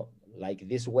 but like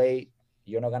this way,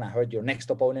 you're not gonna hurt your next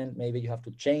opponent. Maybe you have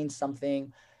to change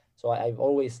something. So I've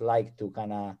always liked to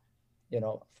kind of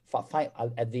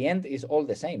at the end is all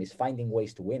the same. It's finding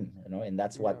ways to win, and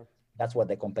that's what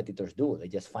the competitors do. They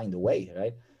just find a way,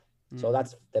 right? So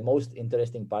that's the most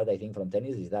interesting part, I think, from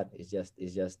tennis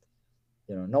is just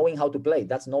knowing how to play.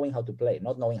 That's knowing how to play,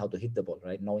 not knowing how to hit the ball,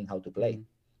 right? Knowing how to play.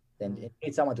 Then you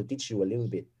need someone to teach you a little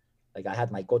bit. Like I had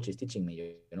my coaches teaching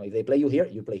me, if they play you here,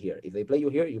 you play here. If they play you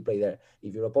here, you play there.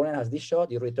 If your opponent has this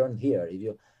shot, you return here. If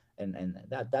you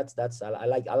that's I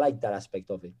like that aspect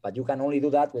of it. But you can only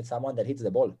do that with someone that hits the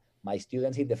ball. My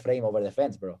students hit the frame over the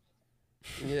fence, bro.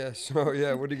 Yeah. So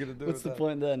yeah, what are you gonna do? What's the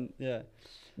point then? Yeah.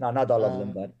 No, not all of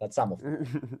them, but some of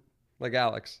them. Like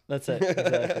Alex. That's it.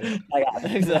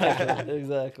 Exactly.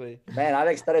 Exactly. Man,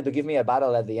 Alex started to give me a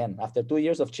battle at the end. After 2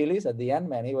 years of Chili's, at the end,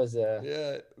 man, he was.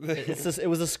 Yeah. It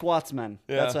was a squats, man.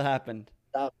 Yeah. That's what happened.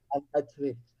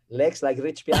 Legs like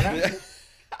Rich Piana.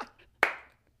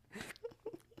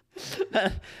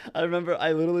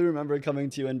 I literally remember coming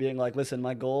to you and being like, listen,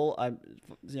 my goal,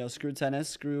 screw tennis,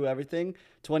 screw everything,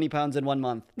 20 pounds in 1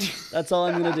 month. That's all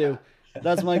I'm going to do.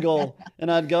 That's my goal.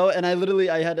 And I'd go, and I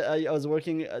was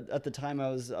working at the time. I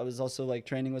was also like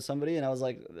training with somebody, and I was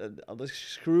like,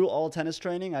 screw all tennis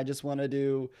training. I just want to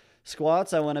do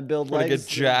squats. I want to build legs.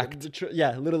 Get jacked.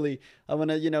 Yeah, literally. I want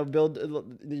to, build,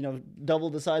 double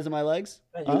the size of my legs.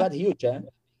 Man, you got huge, eh?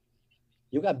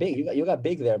 You got big. You got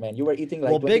big there, man. You were eating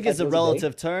like. Well, big is a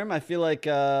relative term. I feel like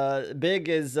big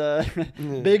is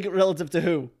big relative to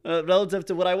who? Relative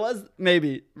to what I was,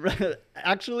 maybe.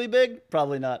 Actually, big,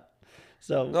 probably not.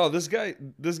 So no, this guy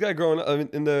growing up, I mean,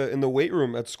 in the weight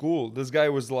room at school, this guy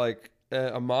was like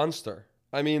a monster.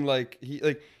 I mean, like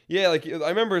I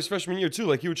remember his freshman year too.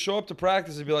 Like he would show up to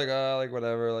practice and be like, like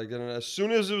whatever. Like, and as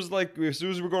soon as we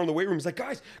were going to the weight room, he's like,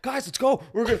 guys, let's go.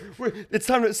 It's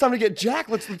time to get jacked.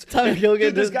 Let's time to go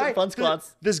get this guy fun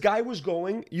squats. This guy was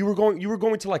going. You were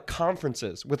going to like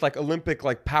conferences with like Olympic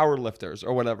like power lifters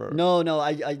or whatever. No,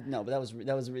 but that was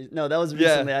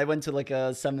recently. I went to like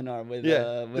a seminar with.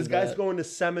 This guy's going to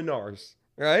seminars.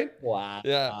 Right? Wow.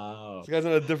 Yeah. This guy's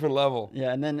on a different level.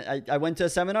 Yeah, and then I went to a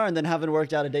seminar and then haven't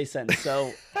worked out a day since.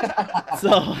 So,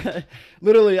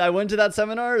 literally, I went to that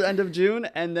seminar end of June,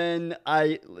 and then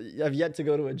I have yet to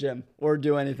go to a gym or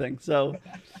do anything. So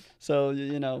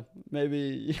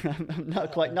maybe I'm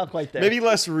not quite there. Maybe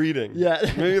less reading. Yeah.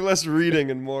 Maybe less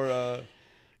reading and more.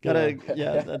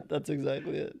 That's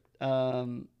exactly it.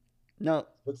 No.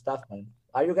 Good stuff, man.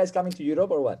 Are you guys coming to Europe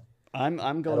or what?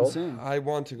 I'm going soon. I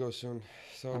want to go soon.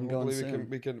 So I'm going soon.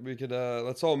 we could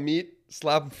let's all meet,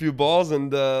 slap a few balls,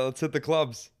 and let's hit the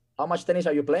clubs. How much tennis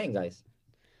are you playing, guys?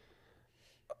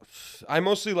 I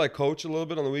mostly like coach a little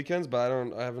bit on the weekends, but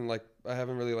I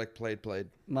haven't really like played.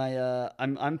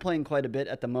 I'm playing quite a bit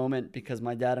at the moment because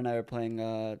my dad and I are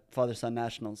playing father-son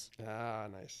nationals. Ah,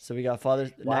 nice. So we got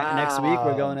next week.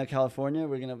 We're going to California.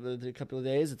 We're gonna do a couple of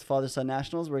days. It's father-son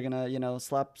nationals. We're gonna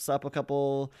slap a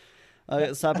couple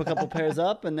pairs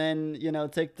up, and then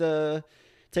take the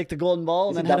golden ball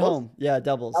and then head home. Yeah,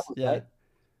 doubles. Yeah. Right?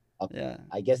 Okay. Yeah.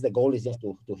 I guess the goal is just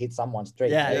to hit someone straight.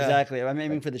 Yeah, right? exactly. I'm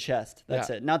aiming for the chest. That's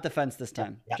Yeah. it. Not defense this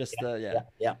time.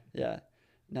 Yeah.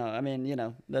 No, I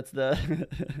mean, that's the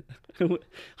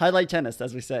highlight tennis,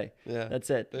 as we say. Yeah. That's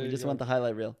it. There We you just go. want the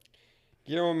highlight reel.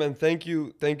 Guillermo, man, thank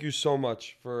you so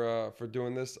much for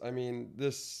doing this. I mean,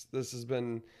 this has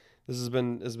been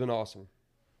awesome.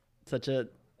 Such a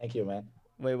Thank you, man.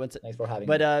 wait. What's it? Thanks for having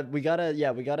me. But what we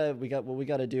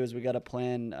gotta do is we gotta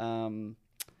plan.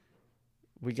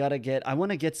 We gotta get. I can't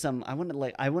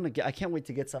wait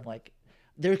to get some like.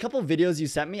 There are a couple of videos you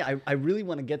sent me. I really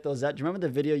want to get those out. Do you remember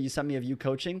the video you sent me of you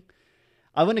coaching?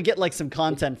 I want to get like some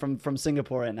content from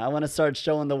Singapore in. I want to start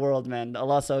showing the world, man.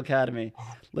 Alaso Academy.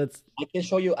 Let's. I can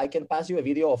show you. I can pass you a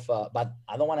video of, but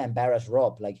I don't want to embarrass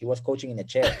Rob. Like he was coaching in a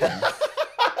chair.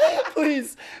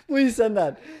 Please send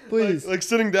that. Please, Like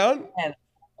sitting down? And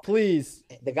please.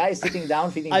 the guy is sitting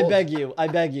down feeding I balls beg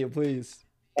you, please.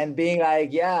 and being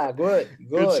like, yeah, good,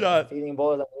 shot. feeding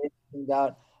balls and sitting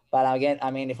down. But again,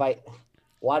 I mean,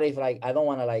 what if like I don't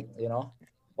want to like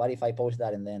what if I post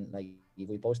that and then like if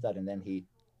we post that and then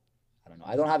I don't know.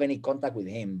 I don't have any contact with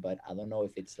him, but I don't know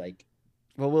if it's like.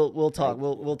 Well, we'll talk.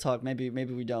 We'll talk. Maybe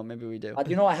we don't. Maybe we do. But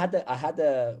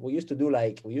we used to do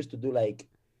like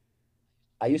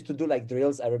I used to do like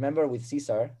drills. I remember with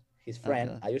Cesar, his friend,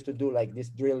 Okay. I used to do like this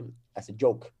drill as a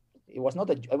joke. It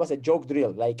was a joke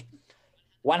drill. Like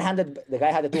 100, the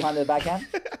guy had a 200 backhand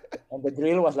and the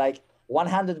drill was like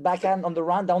 100 backhand on the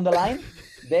run down the line.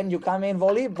 Then you come in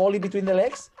volley between the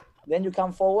legs. Then you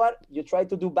come forward. You try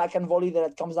to do backhand volley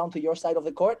that comes down to your side of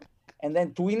the court. And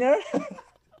then tweener.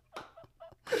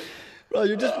 Bro,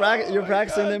 you're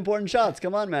practicing the important shots.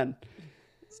 Come on, man.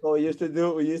 So we used to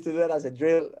do it as a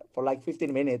drill for like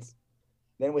 15 minutes.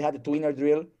 Then we had the tweener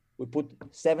drill. We put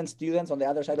 7 students on the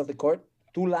other side of the court,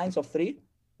 2 lines of 3.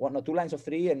 2 lines of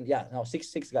 3 and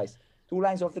 6 guys. 2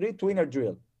 lines of 3, tweener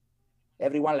drill.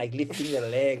 Everyone like lifting their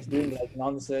legs, doing like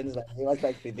nonsense. Like it was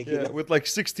like ridiculous. Yeah, with like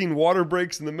 16 water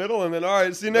breaks in the middle, and then all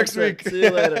right, see you next That's it. week. See you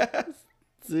later.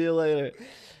 See you later.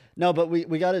 No, but we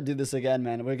got to do this again,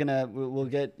 man. We'll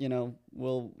get,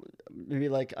 we'll maybe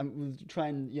like we'll try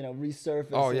and resurface.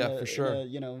 Oh, yeah, for sure.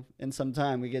 In some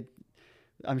time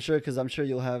I'm sure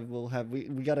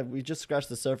we just scratched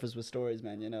the surface with stories,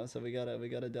 man. So we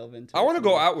gotta delve into. I want to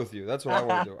go out with you. That's what I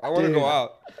want to do. I want to Dude. go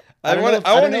out. I I don't want know if- to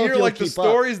I don't know hear if you'll like the keep up.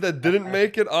 stories that didn't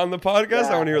make it on the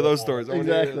podcast. I want to hear those stories. I wanna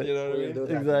hear- Exactly. you know what I We'll mean? do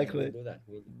that. Exactly. We'll do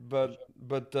that.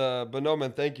 But no,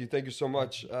 man. Thank you so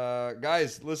much,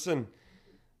 guys. Listen,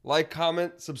 like,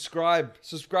 comment, subscribe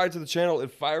to the channel. It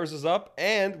fires us up,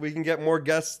 and we can get more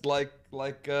guests like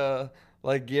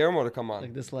Guillermo to come on.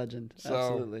 Like this legend. So-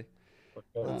 Absolutely.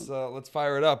 Let's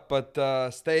fire it up.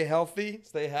 But stay healthy,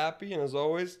 stay happy, and as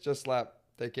always, just slap.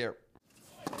 Take care.